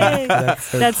 Yay!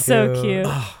 That's so cute.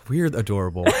 We're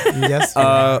adorable. Yes.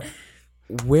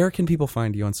 Where can people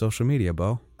find you on social media,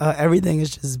 Bo? Everything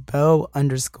is just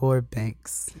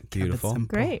Bo_Banks. Keep it Beautiful. simple.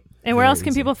 Great. And where Very else can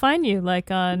easy. people find you?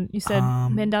 Like on, you said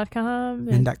men.com?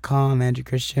 Men.com, Andrew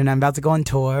Christian. I'm about to go on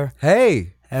tour.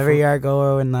 Hey. Every year I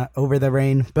go in the Over the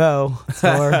Rainbow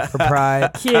tour for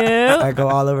Pride. Cute. I go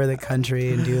all over the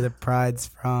country and do the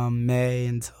Prides from May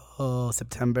until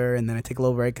September, and then I take a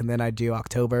little break, and then I do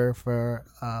October for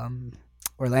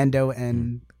Orlando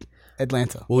and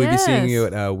Atlanta. Will we be seeing Yes. you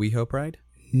at WeHo Pride?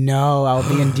 No, I'll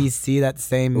be in DC that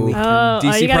same Ooh. weekend. Oh, you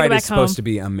DC gotta go Pride back is supposed home. to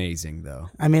be amazing, though.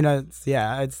 I mean,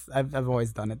 I've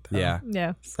always done it. Though. Yeah.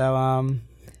 Yeah. So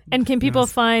And can people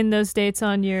Yes. find those dates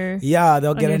on your... yeah,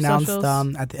 they'll get your announced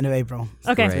socials? at the end of April.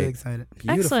 So Okay. I'm really Great. excited.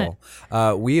 Beautiful.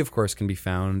 We, of course, can be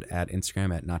found at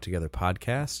Instagram at Not Together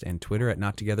Podcast and Twitter at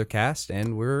Not Together Cast.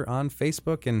 And we're on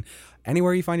Facebook and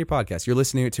anywhere you find your podcast. You're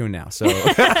listening to it now. So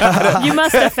You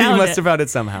must have found you must it. have found it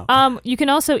somehow. You can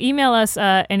also email us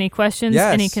any questions,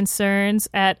 Yes. any concerns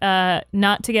at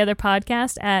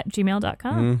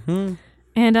nottogetherpodcast@gmail.com. Mhm.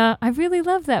 And I really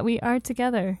love that we are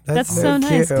together. That's That's so so nice.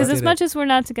 cute. Because as Did much as we're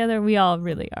not together, we all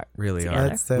really are. Really together. are.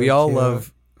 That's so we all cute.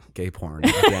 love gay porn.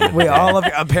 At the end of the We day. all love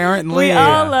apparently. We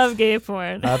all love gay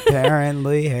porn.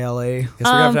 Apparently, Haley. Guess we're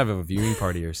gonna have to have a viewing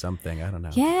party or something. I don't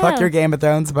know. Yeah. Fuck your Game of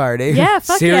Thrones party. Yeah,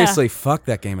 fuck Seriously, fuck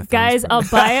that Game of yeah. Thrones. Guys,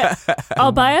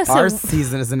 I'll buy us Our a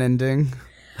season isn't ending.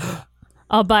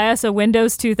 I'll buy us a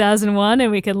Windows 2001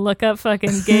 and we can look up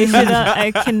fucking gay shit up.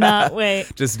 I cannot wait.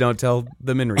 Just don't tell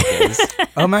the Minriques.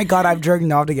 Oh my god, I've jerked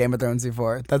off to Game of Thrones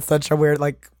before. That's such a weird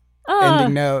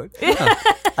ending note.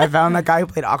 I found that guy who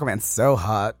played Aquaman so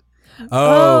hot.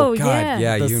 Oh, Oh, God. yeah.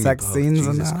 Yeah, The you and sex me both. scenes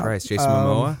and Jesus that. Christ. Jason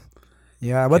Momoa?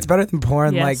 Yeah, what's better than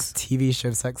porn? Yes. Like TV show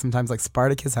sex sometimes. Like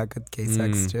Spartacus had good gay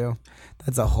sex too.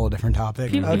 That's a whole different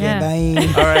topic. People- Okay, yeah.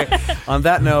 bye. All right. On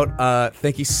that note,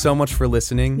 thank you so much for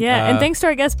listening. Yeah, and thanks to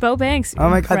our guest, Bo Banks. Oh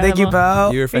my god, thank you, Incredible.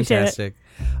 Bo. You're Appreciate it. fantastic.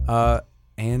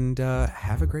 And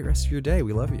have a great rest of your day.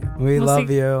 We love you. We We'll love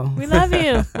see- you. We love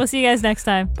you. We'll see you guys next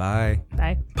time. Bye.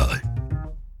 Bye.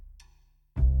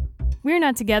 We're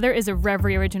Not Together is a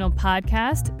Reverie original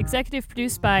podcast, executive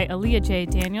produced by Aaliyah J.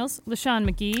 Daniels, LaShawn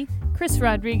McGee, Chris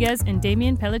Rodriguez, and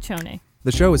Damian Pelliccione.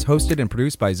 The show is hosted and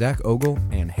produced by Zach Ogle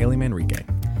and Haley Manrique.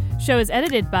 Show is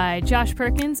edited by Josh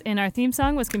Perkins, and our theme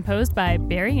song was composed by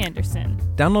Barry Anderson.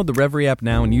 Download the Reverie app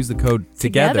now and use the code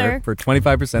Together TOGETHER for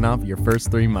 25% off your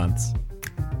first 3 months.